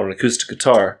 on an acoustic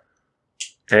guitar,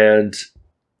 and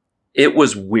it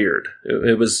was weird.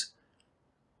 It was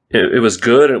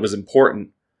good and it was important,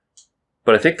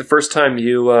 but I think the first time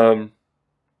you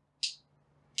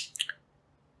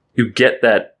get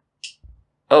that,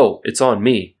 oh, it's on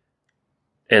me,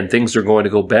 and things are going to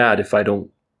go bad if I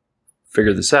don't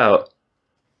figure this out,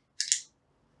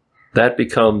 that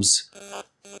becomes,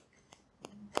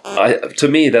 to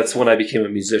me, that's when I became a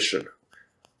musician.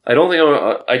 I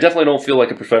definitely don't feel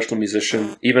like a professional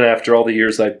musician, even after all the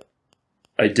years I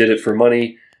did it for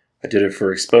money, I did it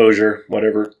for exposure,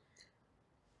 whatever.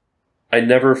 I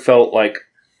never felt like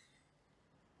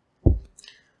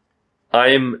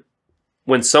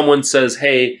when someone says,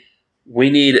 hey, we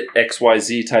need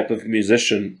XYZ type of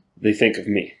musician, they think of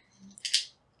me.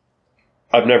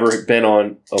 I've never been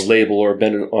on a label or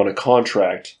been on a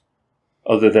contract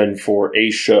other than for a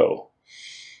show.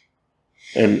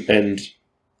 And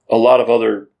a lot of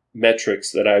other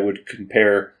metrics that I would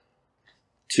compare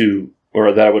to,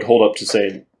 or that I would hold up to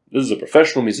saying, this is a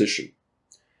professional musician.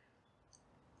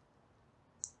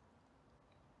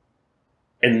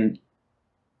 And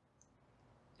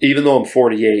even though I'm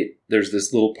 48, there's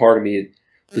this little part of me,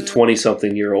 the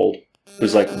 20-something-year-old,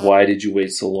 who's like, why did you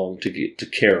wait so long to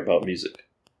care about music?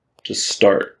 Just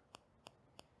start.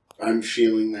 I'm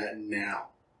feeling that now.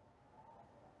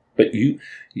 But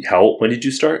when did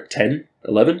you start? 10?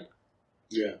 11?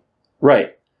 Yeah.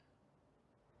 Right.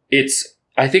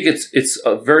 I think it's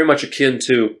very much akin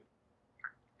to...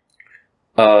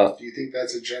 do you think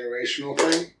that's a generational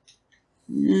thing?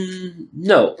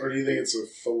 No. Or do you think it's a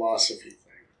philosophy thing?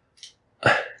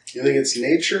 Do you think it's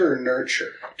nature or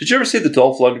nurture? Did you ever see the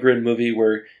Dolph Lundgren movie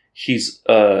where he's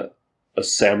a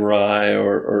samurai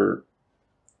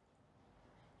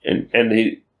and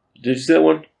he... Did you see that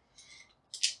one?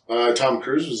 Tom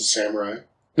Cruise was a samurai.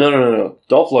 No.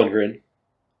 Dolph Lundgren.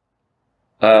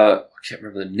 I can't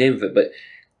remember the name of it, but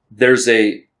there's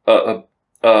a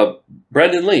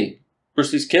Brandon Lee,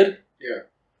 Bruce Lee's kid. Yeah.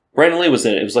 Brandon Lee was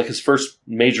in it. It was like his first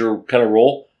major kind of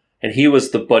role, and he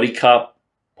was the buddy cop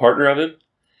partner of him,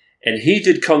 and he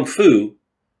did kung fu,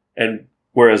 and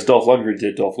whereas Dolph Lundgren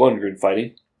did Dolph Lundgren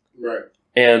fighting, right?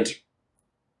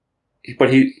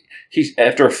 But he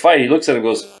after a fight, he looks at him and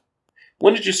goes,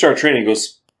 "When did you start training?" He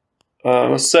goes, "I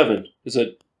was 7." He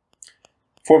said,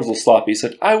 form's a little sloppy. He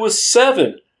said, "I was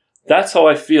 7." That's how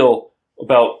I feel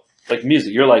about like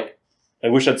music. You're like, I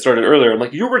wish I'd started earlier. I'm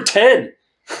like, you were 10.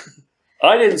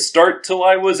 I didn't start till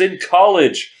I was in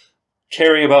college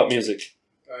caring about music.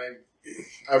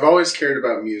 I've always cared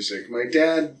about music. My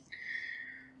dad,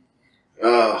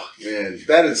 oh man,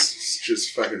 that is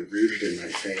just fucking rooted in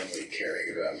my family,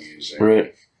 caring about music.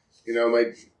 Right. You know,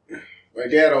 my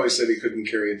dad always said he couldn't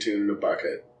carry a tune in a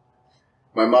bucket.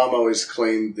 My mom always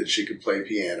claimed that she could play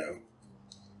piano.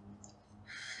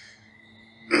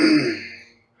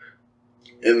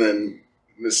 And then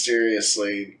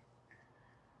mysteriously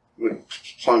would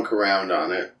plunk around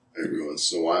on it every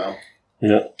once in a while.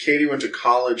 Yeah. Katie went to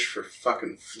college for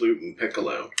fucking flute and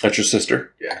piccolo. That's your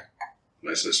sister? Yeah.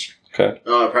 My sister. Okay.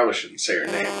 Oh, I probably shouldn't say her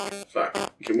name. Fuck.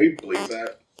 Can we believe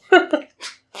that?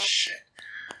 Shit.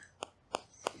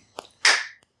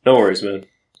 No worries, man.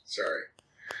 Sorry.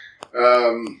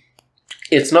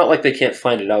 It's not like they can't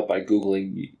find it out by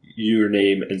Googling your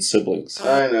name and siblings.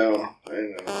 I know.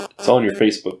 It's on your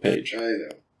Facebook page. I know.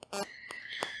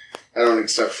 I don't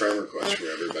accept friend requests from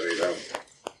everybody, though.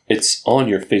 It's on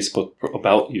your Facebook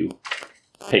About You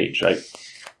page.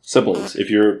 Siblings. If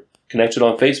you're connected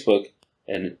on Facebook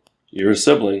and you're a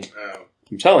sibling,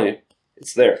 I'm telling you,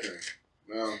 it's there. Okay.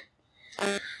 Well,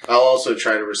 I'll also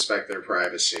try to respect their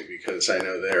privacy because I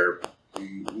know they're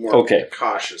more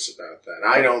cautious about that.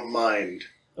 I don't mind.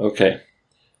 Okay.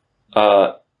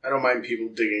 I don't mind people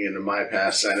digging into my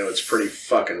past. I know it's pretty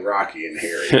fucking rocky and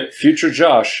hairy. Future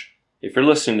Josh, if you're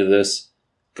listening to this,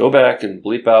 go back and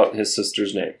bleep out his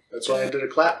sister's name. That's why I did a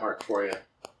clap mark for you.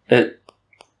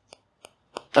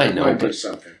 I know, Might do but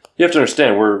something. You have to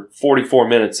understand, we're 44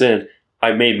 minutes in.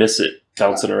 I may miss it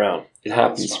bouncing around. It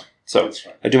happens. Fine. So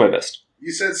I do my best.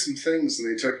 You said some things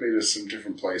and they took me to some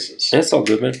different places. And it's all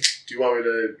good, man. Do you want me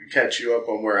to catch you up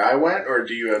on where I went, or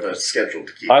do you have a schedule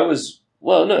to keep? No,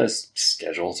 it's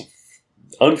schedule. It's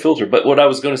unfiltered. But what I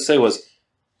was going to say was,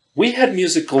 we had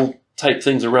musical type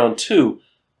things around too.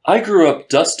 I grew up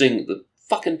dusting the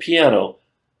fucking piano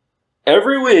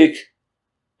every week,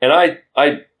 and I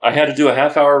had to do a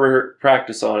half-hour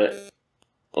practice on it,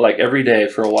 like every day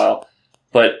for a while.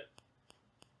 But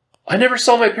I never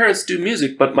saw my parents do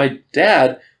music, but my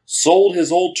dad sold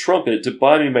his old trumpet to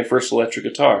buy me my first electric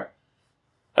guitar.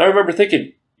 I remember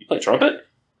thinking, you play trumpet?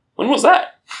 When was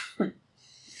that?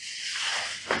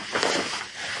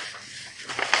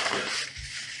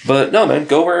 But no, man,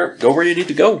 go where you need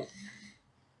to go.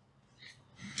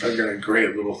 I've got a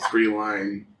great little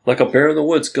 3-line. Like a bear in the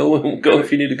woods. Go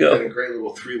if you need to Got a go. great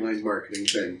little 3-line marketing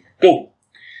thing. Go.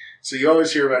 So you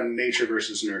always hear about nature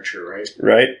versus nurture, right?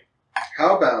 Right?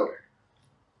 How about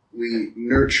we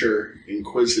nurture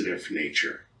inquisitive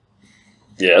nature?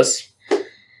 Yes.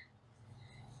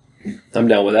 I'm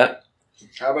down with that.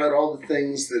 How about all the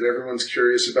things that everyone's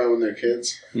curious about when they're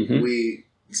kids? Mm-hmm. We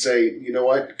say, you know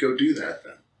what, go do that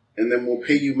then. And then we'll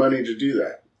pay you money to do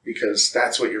that because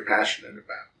that's what you're passionate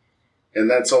about. And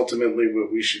that's ultimately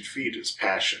what we should feed is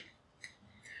passion.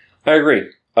 I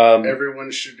agree.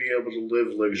 Everyone should be able to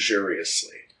live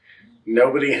luxuriously.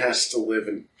 Nobody has to live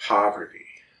in poverty.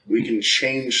 We can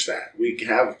change that.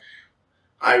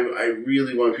 I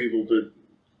really want people to,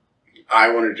 I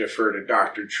want to defer to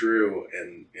Dr. Drew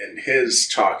and his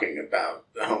talking about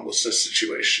the homelessness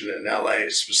situation in LA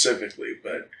specifically,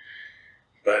 but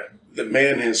the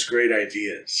man has great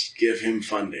ideas. Give him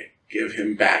funding. Give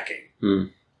him backing.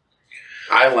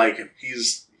 I like him.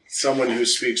 He's someone who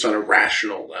speaks on a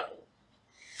rational level.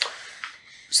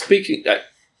 Speaking,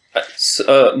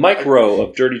 Mike Rowe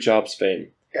of Dirty Jobs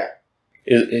fame,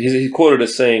 he quoted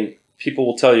as saying, "People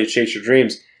will tell you to chase your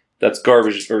dreams. That's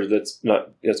garbage, or that's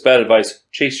bad advice.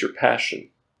 Chase your passion,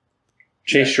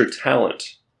 chase your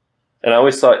talent." And I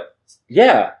always thought,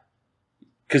 yeah,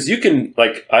 because you can.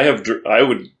 Like, I have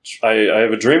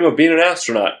a dream of being an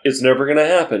astronaut. It's never going to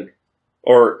happen.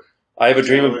 Or I have a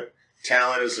dream of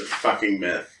talent is a fucking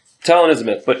myth. Talent is a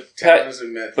myth, but talent is a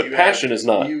myth. But passion is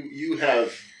not. You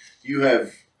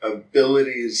have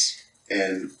abilities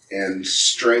and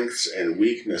strengths and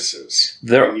weaknesses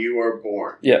when you are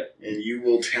born. Yeah. And you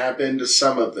will tap into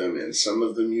some of them, and some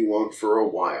of them you won't for a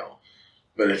while.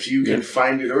 But if you can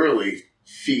find it early,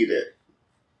 feed it.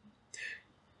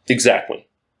 Exactly.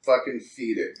 Fucking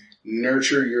feed it.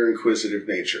 Nurture your inquisitive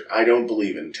nature. I don't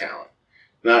believe in talent.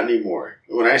 Not anymore.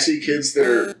 When I see kids that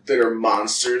are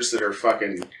monsters that are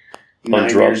fucking 9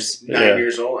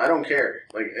 years old, I don't care.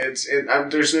 Like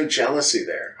there's no jealousy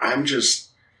there. I'm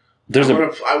just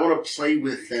I want to play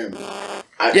with them.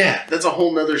 That's a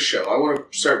whole nother show. I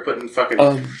want to start putting fucking.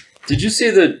 Did you see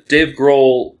the Dave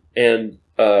Grohl and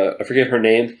I forget her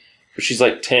name, but she's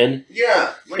like 10.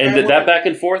 Yeah, and that back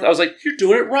and forth. I was like, you're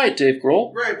doing it right, Dave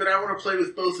Grohl. Right, but I want to play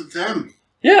with both of them.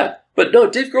 Yeah. But no,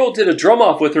 Dave Grohl did a drum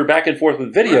off with her back and forth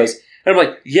with videos. Right. And I'm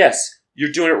like, yes,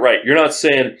 you're doing it right. You're not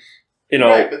saying,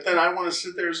 Right, but then I want to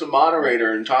sit there as a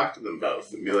moderator and talk to them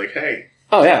both and be like, hey.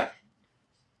 Oh, yeah.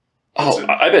 Oh,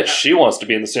 I bet she wants to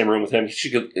be in the same room with him.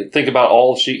 She could think about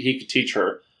all he could teach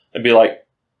her and be like,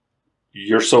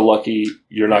 you're so lucky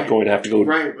you're not going to have to go.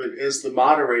 Right, but as the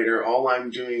moderator, all I'm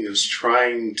doing is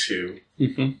trying to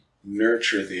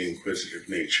nurture the inquisitive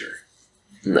nature.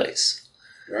 Nice.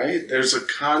 Right? There's a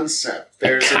concept.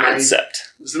 There's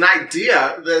an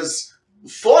idea. There's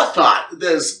forethought.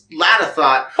 There's ladder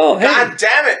thought. Oh, hey. God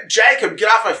damn it, Jacob, get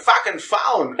off my fucking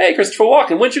phone. Hey, Christopher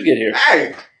Walken, when'd you get here?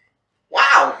 Hey.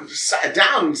 Wow. Just sat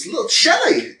down. It's a little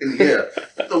chilly in here.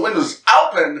 The window's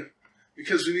open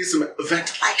because we need some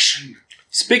ventilation.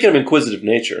 Speaking of inquisitive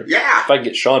nature. Yeah. If I can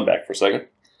get Sean back for a second.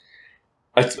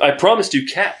 I promised you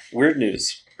weird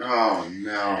news. Oh,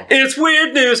 no. It's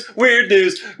weird news, weird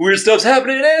news. Weird stuff's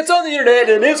happening, and it's on the internet,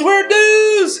 and it's weird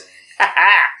news.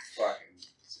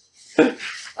 Fucking.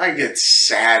 I get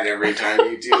sad every time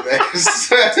you do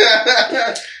this.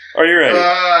 Are you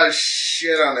ready?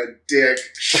 Shit on a dick.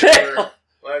 Sure.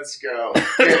 Let's go.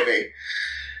 Hit me.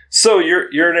 So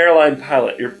you're an airline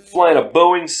pilot. You're flying a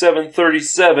Boeing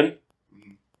 737.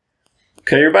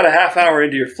 Okay, you're about a half hour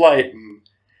into your flight.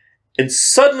 And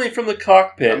suddenly from the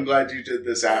cockpit... I'm glad you did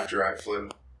this after I flew.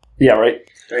 Yeah, right?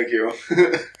 Thank you.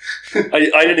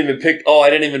 I didn't even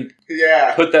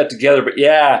put that together, but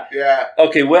yeah. Yeah.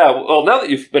 Okay, well, now that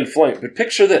you've been flying, but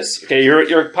picture this. Okay,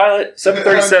 you're a pilot,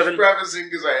 737. I'm prefacing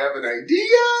because I have an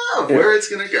idea of where it's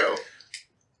going to go.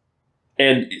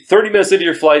 And 30 minutes into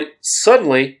your flight,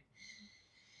 suddenly,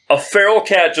 a feral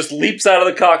cat just leaps out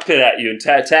of the cockpit at you and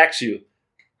attacks you.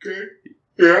 Okay.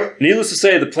 Yeah. Needless to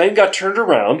say, the plane got turned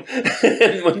around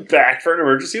and went back for an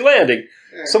emergency landing.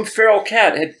 Yeah. Some feral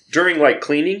cat had, during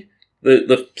cleaning,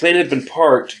 the plane had been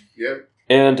parked. Yep.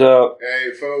 And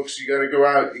hey, folks, you got to go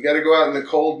out. You got to go out in the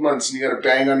cold months, and you got to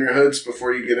bang on your hoods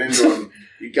before you get into them.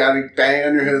 You got to bang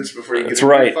on your hoods before you get into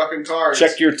the fucking cars.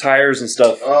 Check your tires and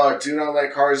stuff. Oh, do not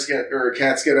let cats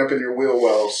get up in your wheel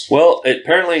wells. Well,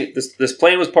 apparently this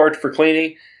plane was parked for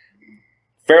cleaning.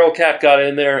 Feral cat got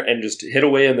in there and just hid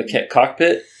away in the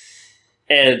cockpit.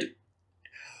 And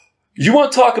you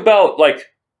want to talk about,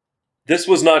 this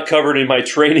was not covered in my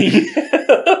training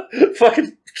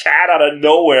fucking cat out of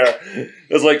nowhere.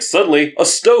 It was like suddenly a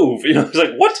stove. You know, it's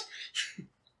like, what?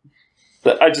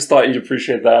 But I just thought you'd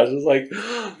appreciate that. I was just like,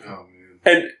 Oh, man.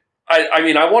 and I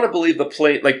mean, I want to believe the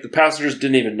plane, like the passengers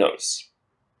didn't even notice.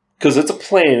 Because it's a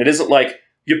plane. It isn't like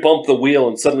you bump the wheel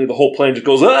and suddenly the whole plane just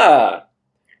goes, ah!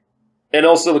 And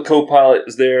also the co-pilot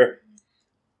is there.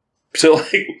 So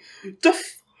like,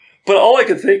 but all I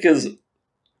could think is,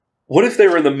 what if they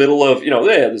were in the middle of,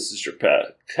 yeah, this is your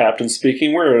captain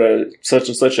speaking. We're at a such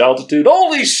and such altitude.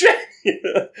 Holy shit!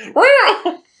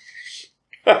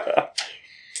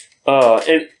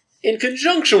 And in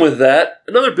conjunction with that,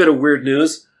 another bit of weird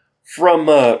news from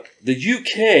the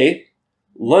UK,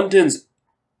 London's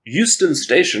Euston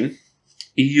Station,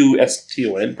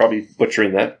 Euston, probably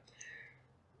butchering that.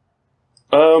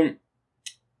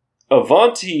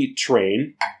 Avanti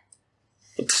train,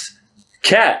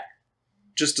 cat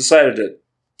just decided to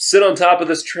sit on top of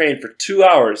this train for 2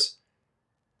 hours.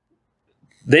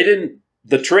 The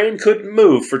train couldn't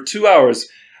move for 2 hours.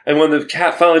 And when the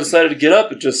cat finally decided to get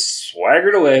up, it just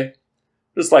swaggered away.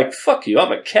 It's like, fuck you,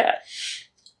 I'm a cat.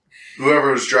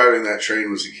 Whoever was driving that train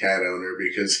was a cat owner,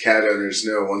 because cat owners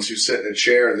know once you sit in a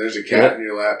chair and there's a cat in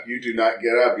your lap, you do not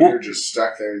get up. You're just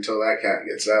stuck there until that cat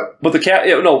gets up. But the cat,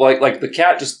 like the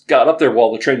cat just got up there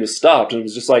while the train was stopped, and it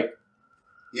was just like,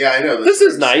 yeah, I know. This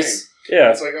is nice. Yeah.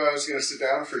 It's like, I was going to sit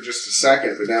down for just a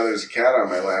second, but now there's a cat on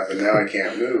my lap, and now I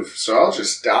can't move. So I'll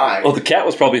just die. Well, the cat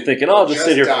was probably thinking, I'll just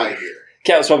sit here.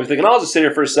 Cat was probably thinking, I'll just sit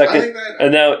here for a second.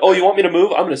 And now, you want me to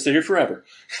move? I'm going to sit here forever.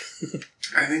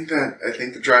 I think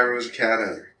the driver was a cat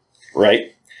owner.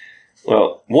 Right.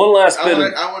 Well, one last bit.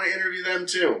 I want to interview them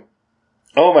too.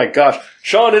 Oh my gosh.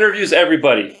 Sean interviews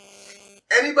everybody.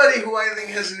 Anybody who I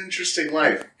think has an interesting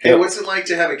life. Hey, what's it like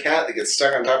to have a cat that gets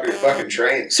stuck on top of your fucking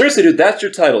train? Seriously, dude, that's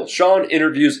your title. Sean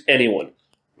interviews anyone.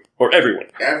 Or everyone.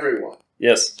 Everyone.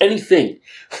 Yes. Anything.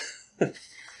 Fuck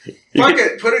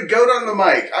it. Put a goat on the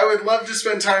mic. I would love to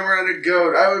spend time around a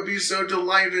goat. I would be so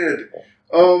delighted.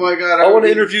 Oh my god. I want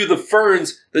to interview the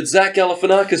ferns that Zach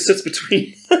Galifianakis sits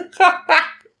between.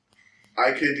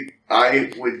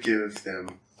 I would give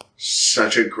them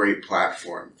such a great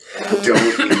platform.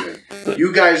 Don't even.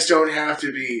 You guys don't have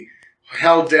to be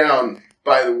held down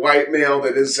by the white male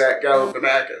that is Zach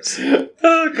Galifianakis.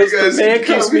 Because the man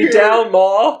keeps me down,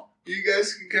 Ma. You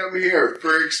guys can come here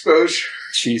for exposure.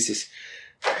 Jesus.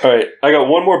 All right, I got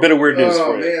one more bit of weird news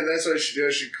for you. Oh man, that's what I should do.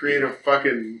 I should create a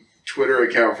fucking Twitter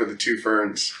account for the Two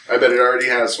Ferns. I bet it already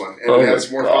has one. And it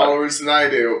has more followers than I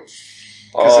do.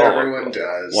 Because everyone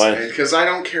does. Why? Because I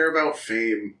don't care about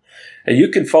fame. And you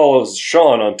can follow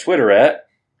Sean on Twitter at...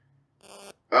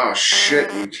 Oh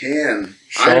shit, you can.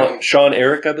 Sean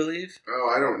Eric, I believe?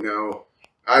 Oh, I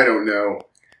don't know.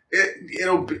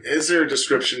 Is there a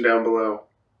description down below?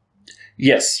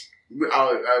 Yes.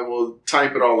 I will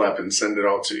type it all up and send it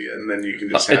all to you, and then you can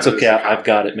just have it's okay, I've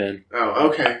got it, man. Oh,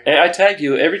 okay. And I tag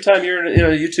you. Every time you're in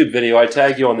a YouTube video, I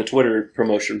tag you on the Twitter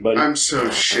promotion, buddy. I'm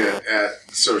so shit at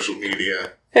social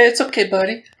media. Hey, it's okay,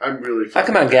 buddy. I'm really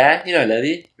come on, guy. You know I love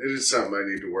you. It is something I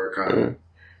need to work on.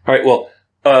 All right, well,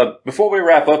 before we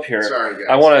wrap up here, sorry, guys.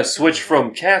 I want to switch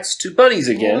from cats to bunnies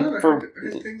again. I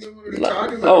had things I wanted to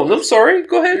talk about. Oh, I'm sorry.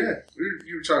 Go ahead. Yeah,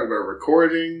 you were talking about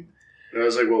recording. And I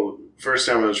was like, well, first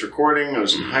time I was recording, I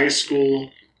was in high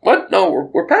school. What? No,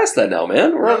 we're past that now,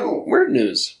 man. We're on weird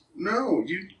news. No,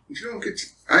 you don't get to...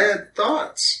 I had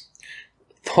thoughts.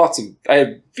 I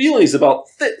had feelings about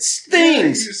things. Yeah,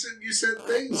 you said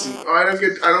things. I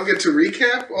don't get to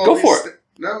recap all Go these for it.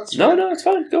 No, it's fine. No, it's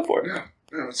fine. Go for it.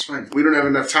 No, it's fine. We don't have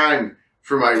enough time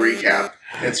for my recap.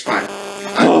 It's fine.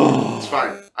 It's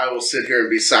fine. I will sit here and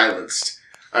be silenced.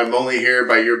 I'm only here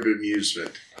by your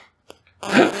bemusement.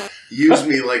 Use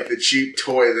me like the cheap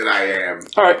toy that I am.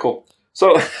 All right, cool.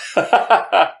 So,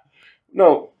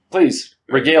 no, please,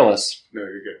 regale us. No,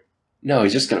 you're good. No,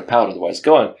 he's just going to pout otherwise.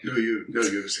 Go on. No, you have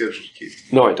a schedule to keep.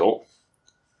 No, I don't.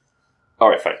 All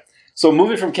right, fine. So,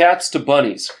 moving from cats to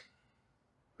bunnies.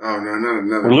 Oh, no, not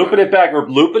another We're looping it back. We're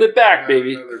looping it back,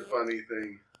 baby. Another bunny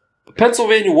thing. A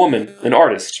Pennsylvania woman, an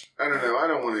artist. I don't know. I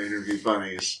don't want to interview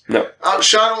bunnies. No.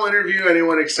 Sean will interview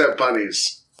anyone except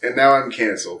bunnies. And now I'm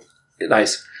canceled.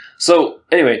 Nice. So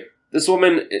anyway, this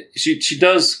woman, she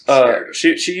does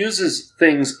she uses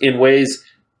things in ways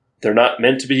they're not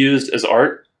meant to be used as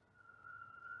art.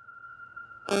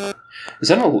 That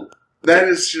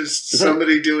is just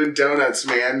somebody doing donuts,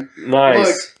 man.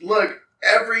 Nice. Look.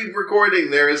 Every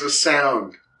recording there is a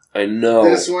sound. I know.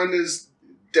 This one is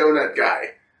donut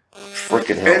guy.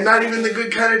 Frickin' hell. And not even the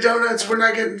good kind of donuts. We're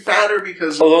not getting fatter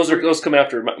because... Oh, those come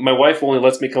after. My wife only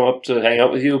lets me come up to hang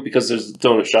out with you because there's a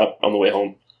donut shop on the way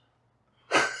home.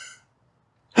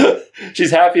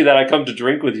 She's happy that I come to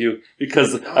drink with you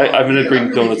because I'm going to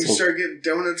bring donuts. You start getting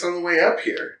donuts on the way up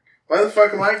here. Why the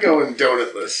fuck am I going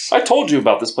donutless? I told you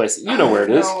about this place. You know where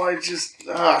it is. No, I just...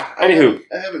 Anywho.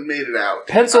 I haven't made it out.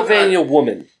 Pennsylvania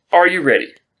woman, are you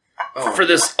ready for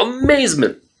this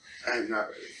amazement? I'm not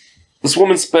ready. This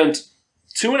woman spent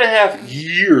 2.5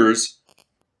 years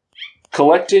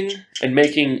collecting and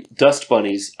making dust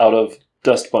bunnies out of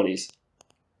dust bunnies.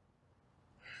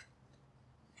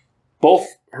 Both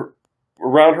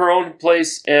around her own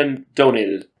place and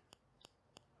donated.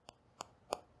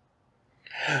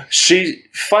 She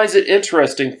finds it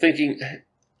interesting thinking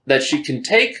that she can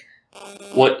take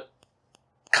what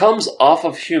comes off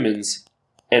of humans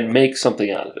and make something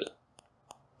out of it.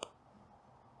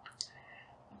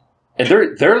 And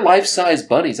they're life-size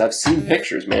bunnies. I've seen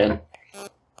pictures, man.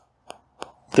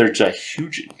 They're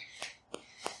huge.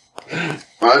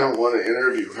 I don't want to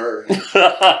interview her.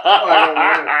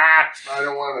 I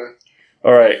don't want to.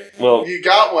 All right, well... You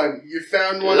got one. You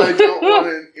found one I don't want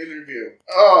to interview.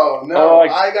 Oh, no.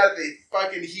 I got the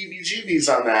fucking heebie-jeebies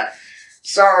on that.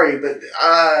 Sorry, but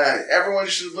everyone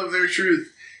should live their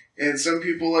truth. And some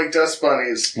people like dust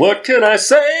bunnies. What can I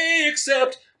say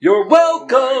except you're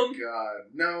welcome? Oh, my God.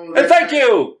 No. And thank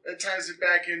you! That ties it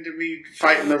back into me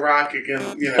fighting the Rock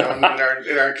again, in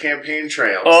our campaign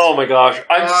trails. Oh, my gosh.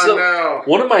 No.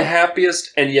 One of my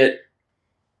happiest and yet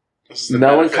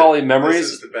melancholy memories.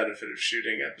 This is the benefit of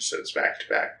shooting episodes back to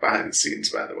back, behind the scenes,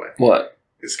 by the way. What?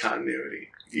 Is continuity.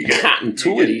 You get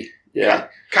continuity. Yeah.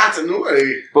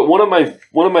 Continuity. But one of my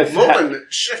moving,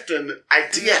 shifting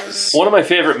ideas. One of my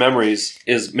favorite memories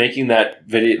is making that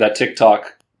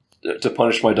TikTok to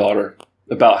punish my daughter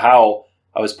about how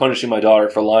I was punishing my daughter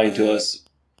for lying to us.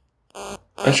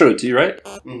 I showed it to you, right?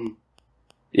 Mm-hmm.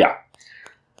 Yeah.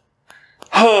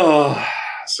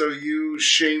 So you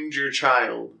shamed your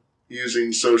child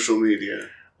using social media.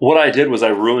 What I did was I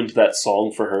ruined that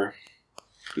song for her.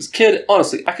 This kid,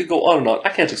 honestly, I could go on and on. I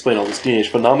can't explain all this teenage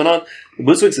phenomenon. The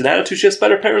mood swings and attitude shifts,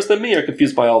 better parents than me are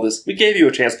confused by all this. We gave you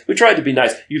a chance. We tried to be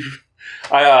nice.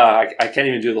 I can't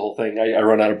even do the whole thing. I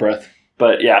run out of breath.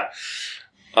 But yeah,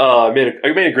 I made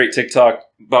a great TikTok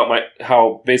about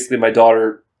how basically my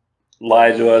daughter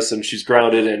lied to us and she's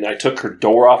grounded, and I took her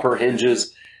door off her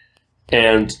hinges,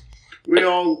 and we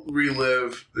all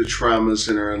relive the traumas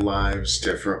in our lives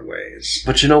different ways.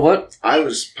 But you know what? I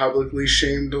was publicly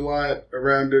shamed a lot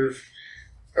around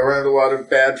a lot of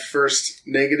bad first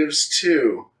negatives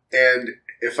too. And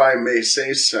if I may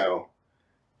say so,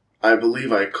 I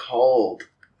believe I called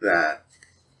that.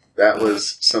 That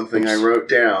was something I wrote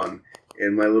down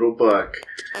in my little book.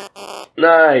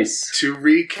 Nice. To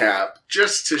recap,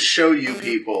 just to show you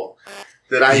people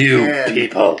that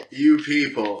You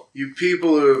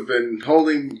people who have been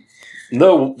holding...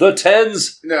 The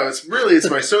tens. No, it's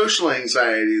my social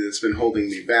anxiety that's been holding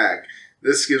me back.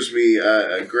 This gives me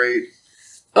a great...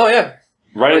 Oh, yeah.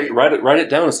 Write it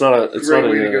down. It's not a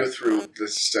way to go through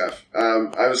this stuff.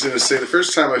 I was going to say the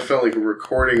first time I felt like a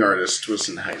recording artist was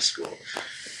in high school,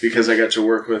 because I got to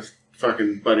work with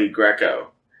fucking Buddy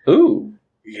Greco. Ooh.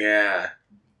 Yeah.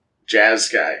 Jazz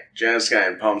guy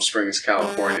in Palm Springs,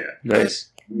 California.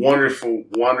 Nice. Wonderful,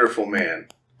 wonderful man.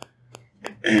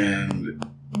 And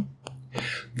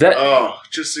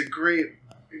just a great,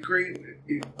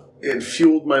 it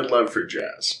fueled my love for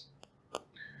jazz.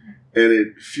 And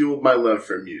it fueled my love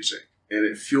for music. And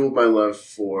it fueled my love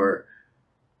for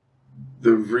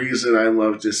the reason I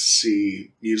love to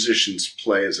see musicians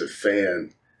play as a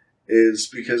fan is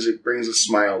because it brings a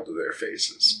smile to their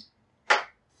faces.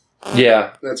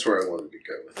 Yeah. That's where I wanted to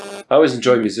go with it. I always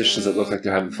enjoy musicians that look like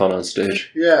they're having fun on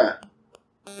stage. Yeah.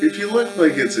 If you look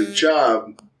like it's a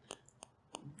job,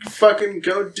 fucking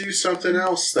go do something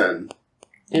else then.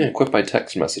 Yeah, quit by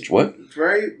text message. What?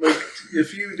 Right? Like,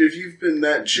 if you've been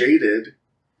that jaded,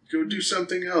 go do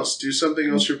something else. Do something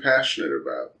else you're passionate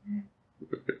about.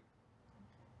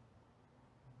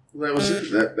 Well, that was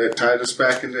it. That tied us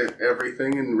back into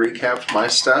everything and recapped my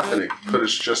stuff, and it put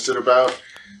us just at about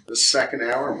the second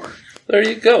hour mark. There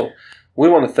you go. We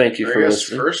want to thank you for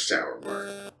listening. First hour mark.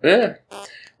 Yeah.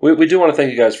 We do want to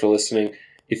thank you guys for listening.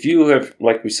 If you have,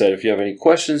 like we said, if you have any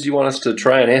questions you want us to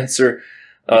try and answer,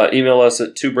 email us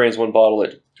at twobrains1bottle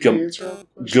at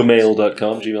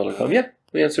gmail.com. Yeah,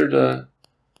 we answered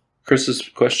Chris's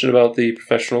question about the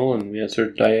professional, and we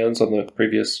answered Diane's on the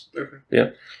previous. Okay.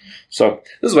 Yeah. So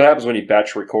this is what happens when you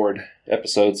batch record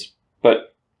episodes.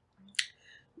 But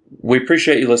we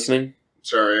appreciate you listening.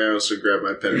 Sorry, I also grabbed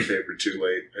my pen and paper too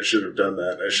late. I should have done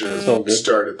that. I should have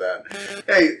started that.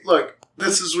 Hey, look,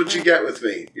 this is what you get with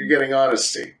me. You're getting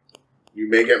honesty. You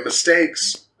may get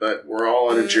mistakes, but we're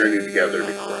all on a journey together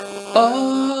to grow.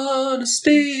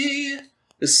 Honesty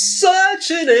is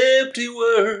such an empty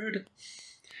word.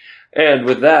 And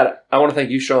with that, I want to thank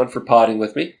you, Sean, for podding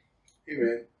with me. Hey,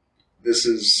 man. This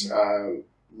is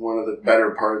one of the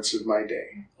better parts of my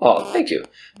day. Oh, thank you.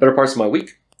 Better parts of my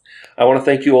week. I want to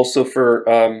thank you also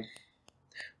for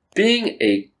being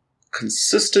a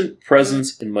consistent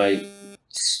presence in my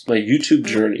YouTube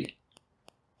journey.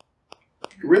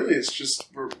 Really, it's just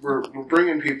we're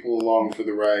bringing people along for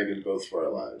the ride in both of our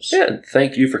lives. Yeah, and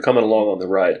thank you for coming along on the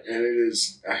ride. And it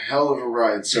is a hell of a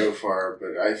ride so far,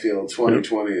 but I feel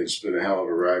 2020 has been a hell of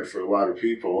a ride for a lot of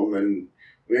people. And then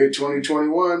we had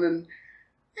 2021, and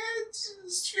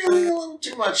it's feeling a little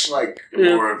too much like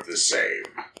more of the same.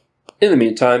 In the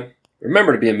meantime,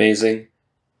 remember to be amazing,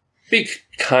 be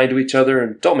kind to each other,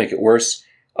 and don't make it worse.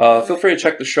 Feel free to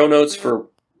check the show notes for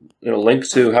links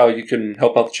to how you can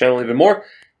help out the channel even more.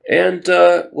 And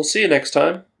we'll see you next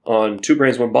time on Two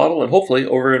Brains, One Bottle, and hopefully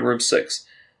over in room 6.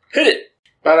 Hit it!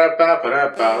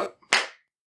 Ba-da-ba-ba-da-ba.